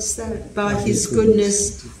 what's that? By his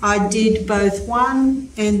goodness, I did both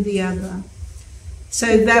one and the other.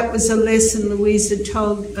 So that was a lesson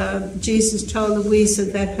Jesus told Louisa,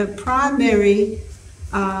 that her primary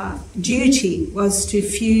duty was to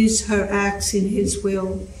fuse her acts in his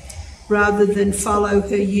will rather than follow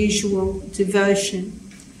her usual devotion.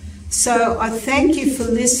 So I thank you for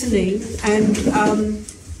listening, and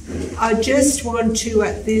I just want to,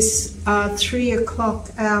 at this 3 o'clock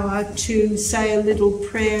hour, to say a little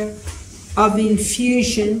prayer of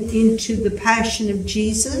infusion into the Passion of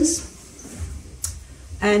Jesus.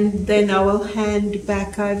 And then I will hand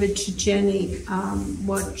back over to Jenny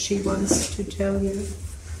what she wants to tell you.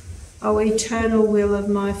 O eternal will of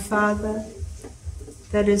my Father,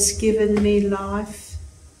 that has given me life.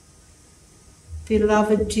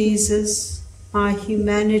 Beloved Jesus, my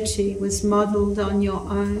humanity was modelled on your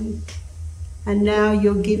own, and now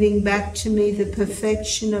you're giving back to me the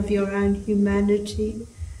perfection of your own humanity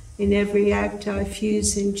in every act I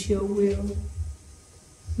fuse into your will.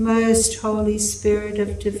 Most Holy Spirit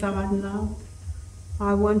of divine love,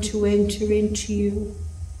 I want to enter into you,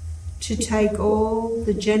 to take all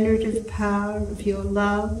the generative power of your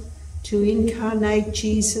love to incarnate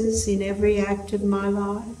Jesus in every act of my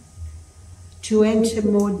life, to enter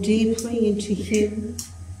more deeply into him,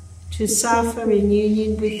 to suffer in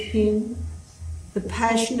union with him, the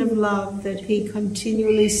passion of love that he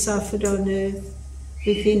continually suffered on earth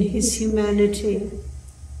within his humanity.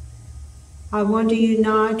 I want to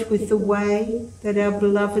unite with the way that our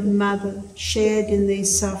beloved Mother shared in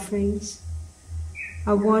these sufferings.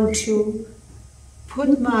 I want to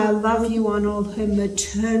put my I love you on all her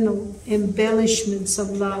maternal embellishments of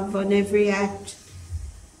love on every act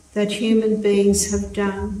that human beings have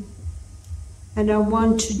done. And I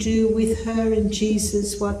want to do with her and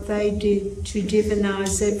Jesus what they did to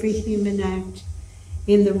divinize every human act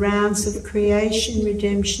in the rounds of creation,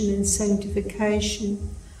 redemption and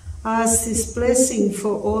sanctification. I ask this blessing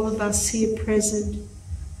for all of us here present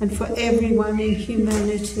and for everyone in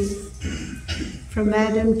humanity, from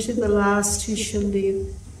Adam to the last who shall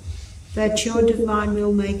live, that your divine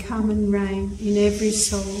will may come and reign in every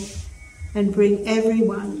soul and bring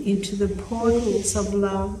everyone into the portals of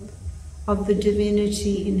love of the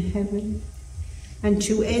divinity in heaven, and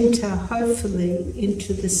to enter, hopefully,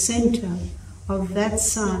 into the centre of that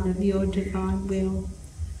Son of your divine will,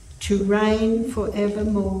 to reign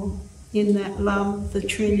forevermore in that love, the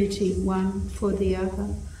Trinity, one for the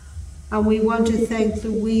other. And we want to thank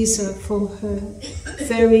Louisa for her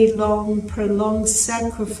very long, prolonged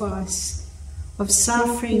sacrifice of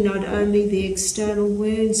suffering not only the external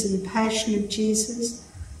wounds and passion of Jesus,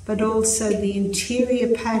 but also the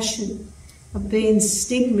interior passion of being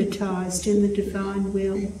stigmatized in the divine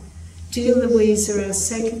will. Dear Louisa, our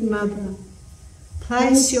second mother,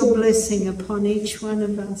 place your blessing upon each one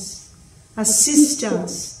of us. Assist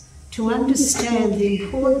us to understand the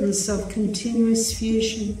importance of continuous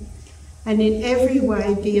fusion, and in every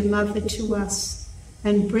way be a mother to us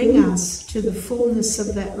and bring us to the fullness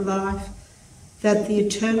of that life that the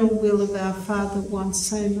eternal will of our Father wants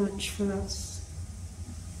so much for us.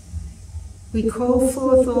 We call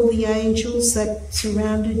forth all the angels that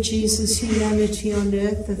surrounded Jesus' humanity on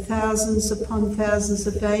earth, the thousands upon thousands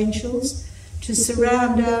of angels, to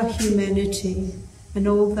surround our humanity and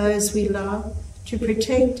all those we love, to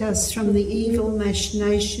protect us from the evil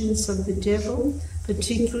machinations of the devil,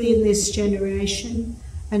 particularly in this generation,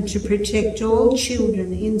 and to protect all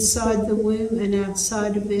children inside the womb and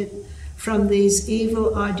outside of it from these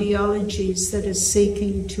evil ideologies that are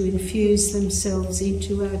seeking to infuse themselves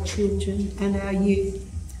into our children and our youth.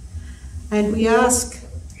 And we ask,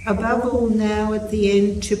 above all now at the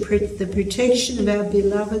end, to the protection of our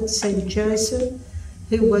beloved St. Joseph,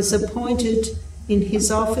 who was appointed in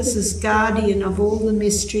his office as guardian of all the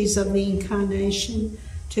mysteries of the Incarnation,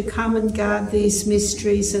 to come and guard these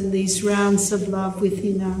mysteries and these rounds of love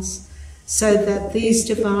within us, so that these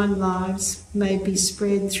divine lives may be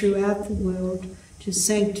spread throughout the world to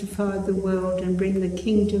sanctify the world and bring the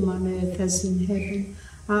kingdom on earth as in heaven.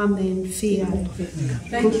 Amen. Fiat.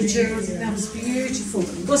 Thank you, Gerald. That was beautiful.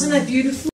 Wasn't that beautiful?